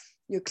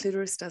your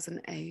clitoris doesn't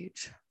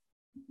age.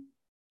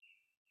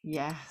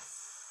 Yes.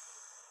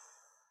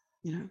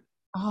 You know.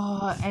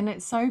 Oh, and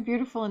it's so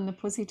beautiful in the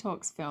Pussy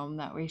Talks film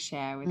that we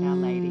share with Our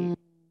Lady,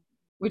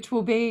 which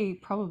will be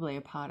probably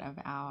a part of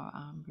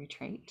our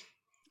retreat.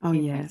 Oh,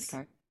 yes.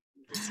 Mexico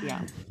this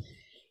year.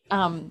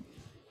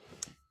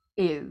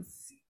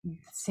 Is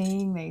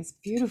seeing these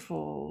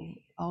beautiful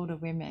older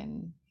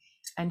women,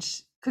 and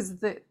because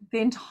the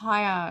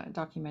entire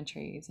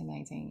documentary is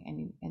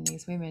amazing, and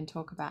these women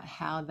talk about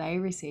how they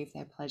receive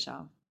their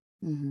pleasure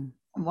and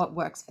what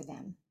works for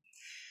them,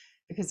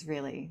 because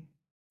really,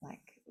 like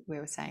we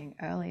were saying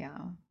earlier,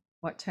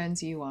 what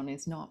turns you on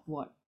is not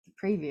what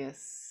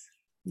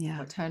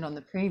turned on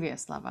the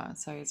previous lover.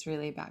 So it's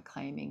really about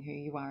claiming who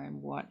you are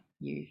and what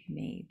you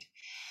need.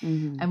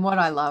 And what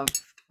I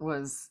loved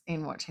was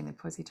in watching the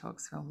Pussy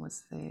Talks film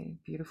was the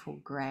beautiful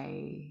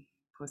grey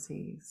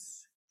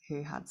pussies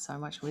who had so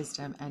much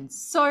wisdom and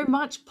so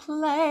much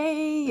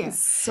play.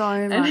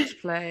 Much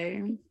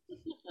play.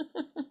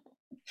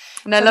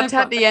 And I loved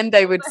how at the end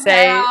they would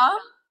say,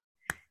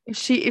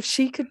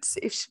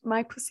 if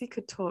my pussy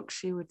could talk,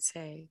 she would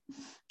say.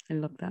 I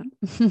love that.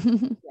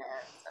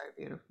 Yeah, so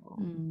beautiful.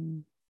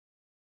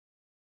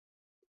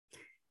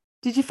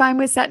 Did you find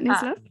where Saturn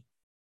is, love?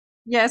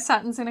 Yeah,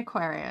 Saturn's in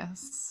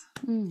Aquarius.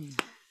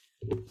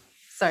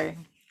 So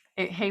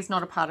he's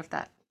not a part of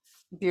that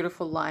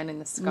beautiful line in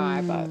the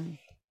sky, but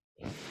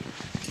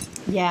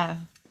yeah.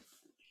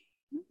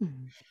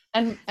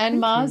 And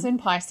Mars in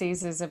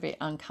Pisces is a bit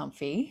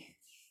uncomfy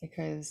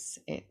because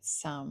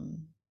it's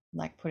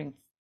like putting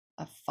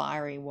a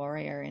fiery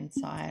warrior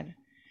inside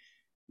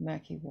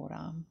murky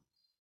water.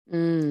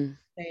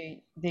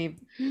 The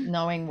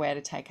knowing where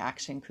to take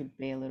action could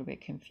be a little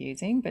bit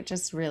confusing, but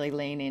just really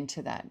lean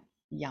into that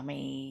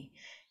yummy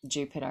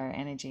Jupiter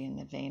energy and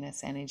the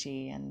Venus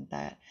energy and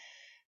that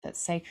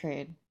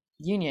sacred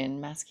union,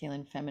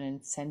 masculine,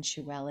 feminine,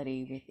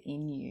 sensuality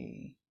within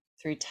you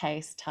through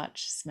taste,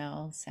 touch,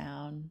 smell,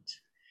 sound.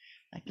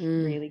 Like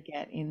really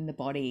get in the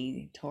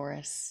body.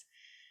 Taurus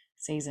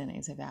season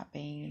is about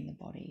being in the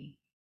body.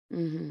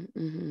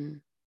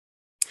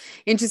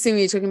 Interesting,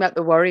 you're talking about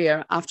the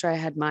warrior. After I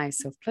had my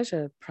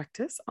self-pleasure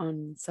practice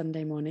on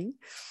Sunday morning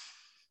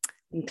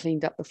and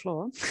cleaned up the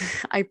floor,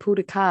 I pulled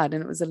a card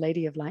and it was a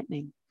Lady of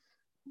Lightning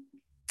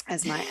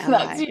as my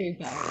ally. That's you,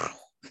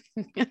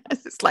 babe.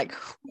 It's like,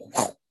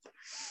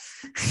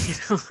 you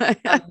know.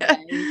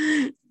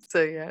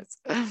 So yes.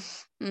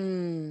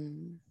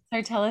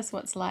 So tell us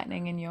what's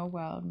lightning in your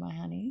world, my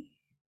honey.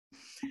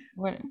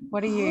 What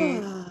are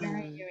you? Where are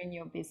you in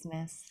your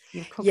business?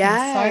 You're cooking so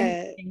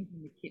many things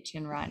in the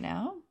kitchen right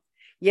now.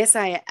 Yes,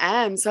 I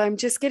am. So I'm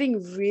just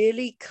getting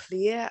really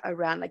clear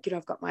around, like, you know,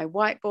 I've got my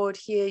whiteboard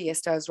here.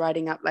 Yesterday I was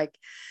writing up, like,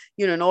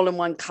 you know, an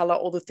all-in-one color,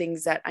 all the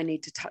things that I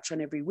need to touch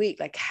on every week.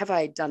 Like, have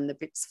I done the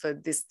bits for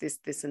this,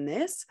 and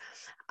this?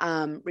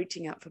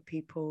 Reaching out for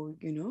people,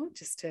 you know,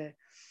 just to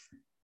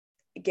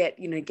get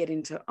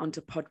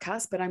onto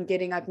podcasts. But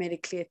I've made a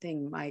clear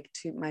thing. My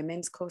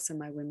men's course and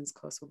my women's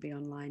course will be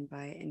online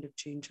by end of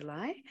June,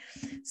 July.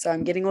 So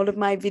I'm getting all of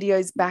my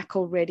videos back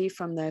already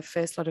from the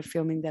first lot of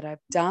filming that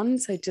I've done.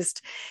 So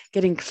just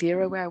getting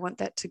clearer where I want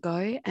that to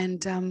go.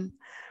 And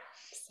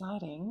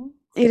exciting.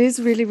 It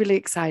is really, really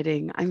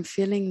exciting. I'm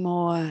feeling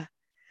more,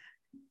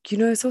 you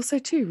know, it's also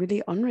too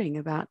really honoring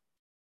about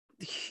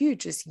the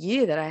hugest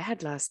year that I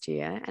had last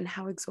year and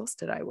how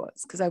exhausted I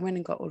was, because I went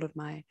and got all of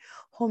my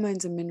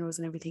hormones and minerals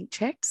and everything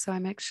checked. So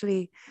I'm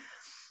actually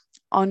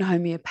on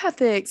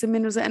homeopathics and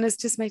minerals, and it's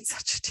just made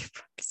such a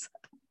difference.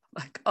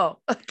 Like, oh,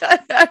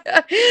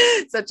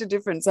 such a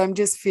difference. I'm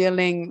just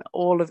feeling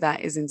all of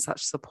that is in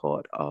such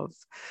support of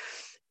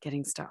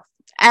getting stuff.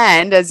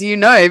 And as you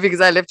know,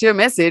 because I left you a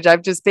message,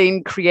 I've just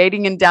been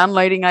creating and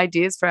downloading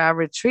ideas for our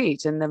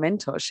retreat and the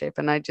mentorship.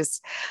 And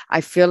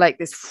I feel like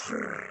this,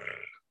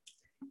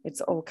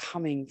 it's all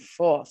coming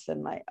forth,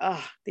 and like,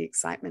 the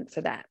excitement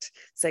for that.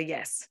 So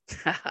yes.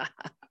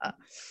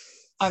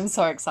 I'm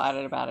so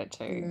excited about it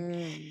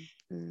too.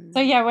 So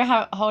yeah,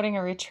 we're holding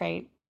a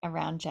retreat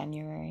around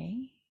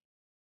January.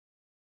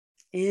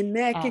 In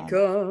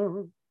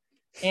Mexico.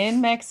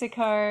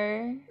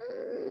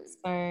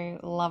 So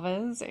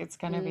lovers, it's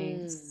going to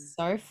be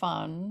so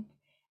fun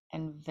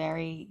and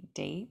very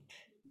deep,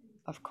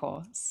 of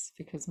course,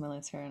 because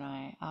Melissa and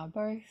I are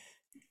both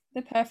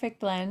the perfect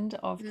blend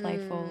of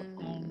playful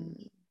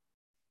and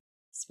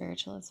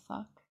spiritual as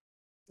fuck.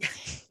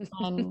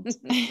 And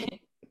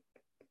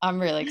I'm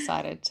really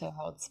excited to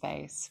hold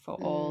space for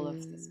all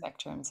of the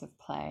spectrums of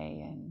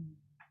play and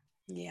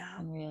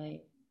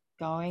really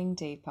going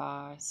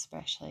deeper,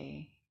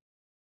 especially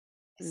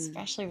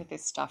with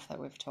this stuff that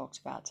we've talked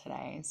about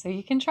today. So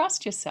you can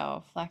trust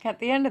yourself. Like, at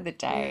the end of the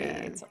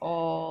day, it's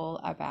all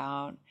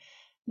about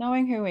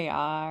knowing who we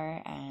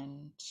are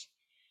and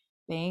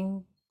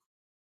being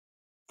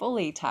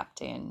fully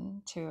tapped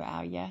in to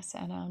our yes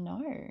and our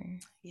no.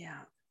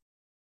 Yeah.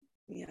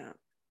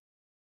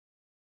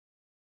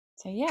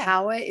 So yeah,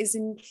 power is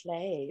in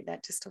play.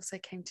 That just also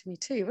came to me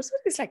too. What's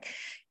this, like,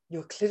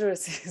 your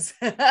clitoris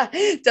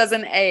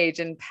doesn't age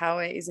and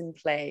power is in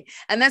play.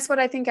 And that's what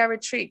I think our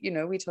retreat, you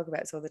know, we talk about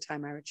this all the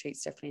time. Our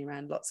retreat's definitely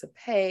around lots of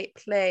play,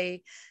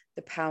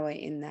 the power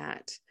in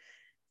that,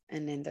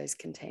 and then those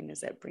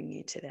containers that bring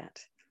you to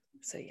that.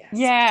 So yes.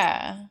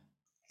 Yeah,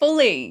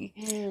 fully.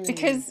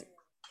 Because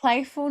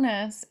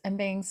playfulness and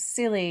being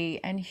silly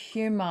and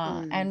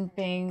humor and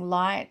being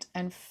light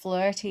and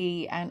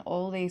flirty and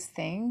all these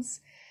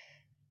things,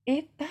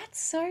 that's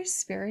so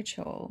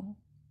spiritual.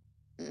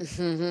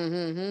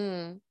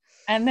 And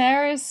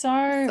there is so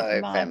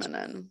much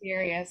feminine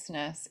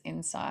seriousness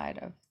inside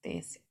of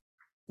these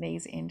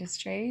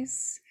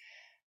industries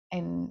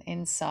and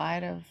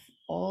inside of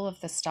all of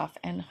the stuff.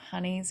 And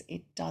honeys,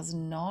 it does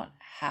not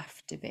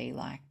have to be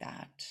like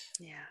that.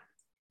 Yeah.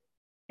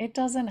 It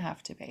doesn't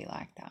have to be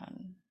like that.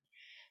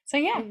 So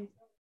yeah,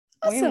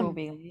 awesome. We will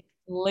be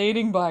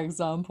leading by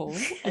example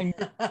and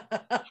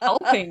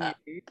helping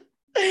you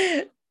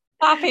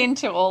tap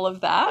into all of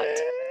that,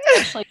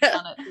 especially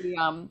down at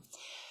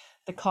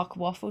the cock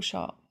waffle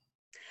shop.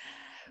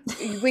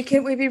 We'd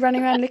be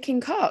running around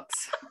licking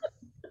cocks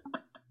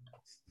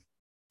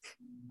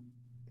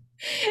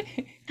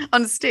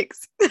on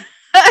sticks.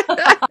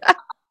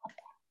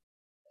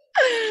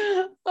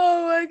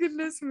 Oh my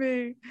goodness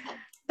me.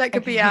 That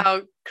could be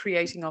our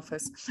creating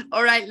office.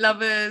 All right,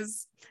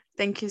 lovers.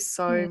 Thank you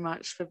so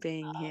much for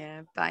being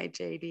here. Bye,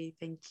 JD.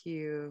 Thank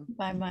you.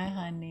 Bye, my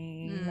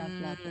honey.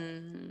 Love.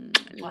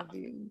 Love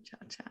you.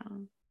 Ciao.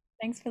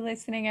 Thanks for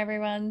listening,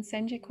 everyone.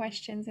 Send your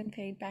questions and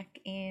feedback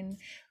in.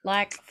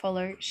 Like,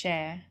 follow,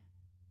 share.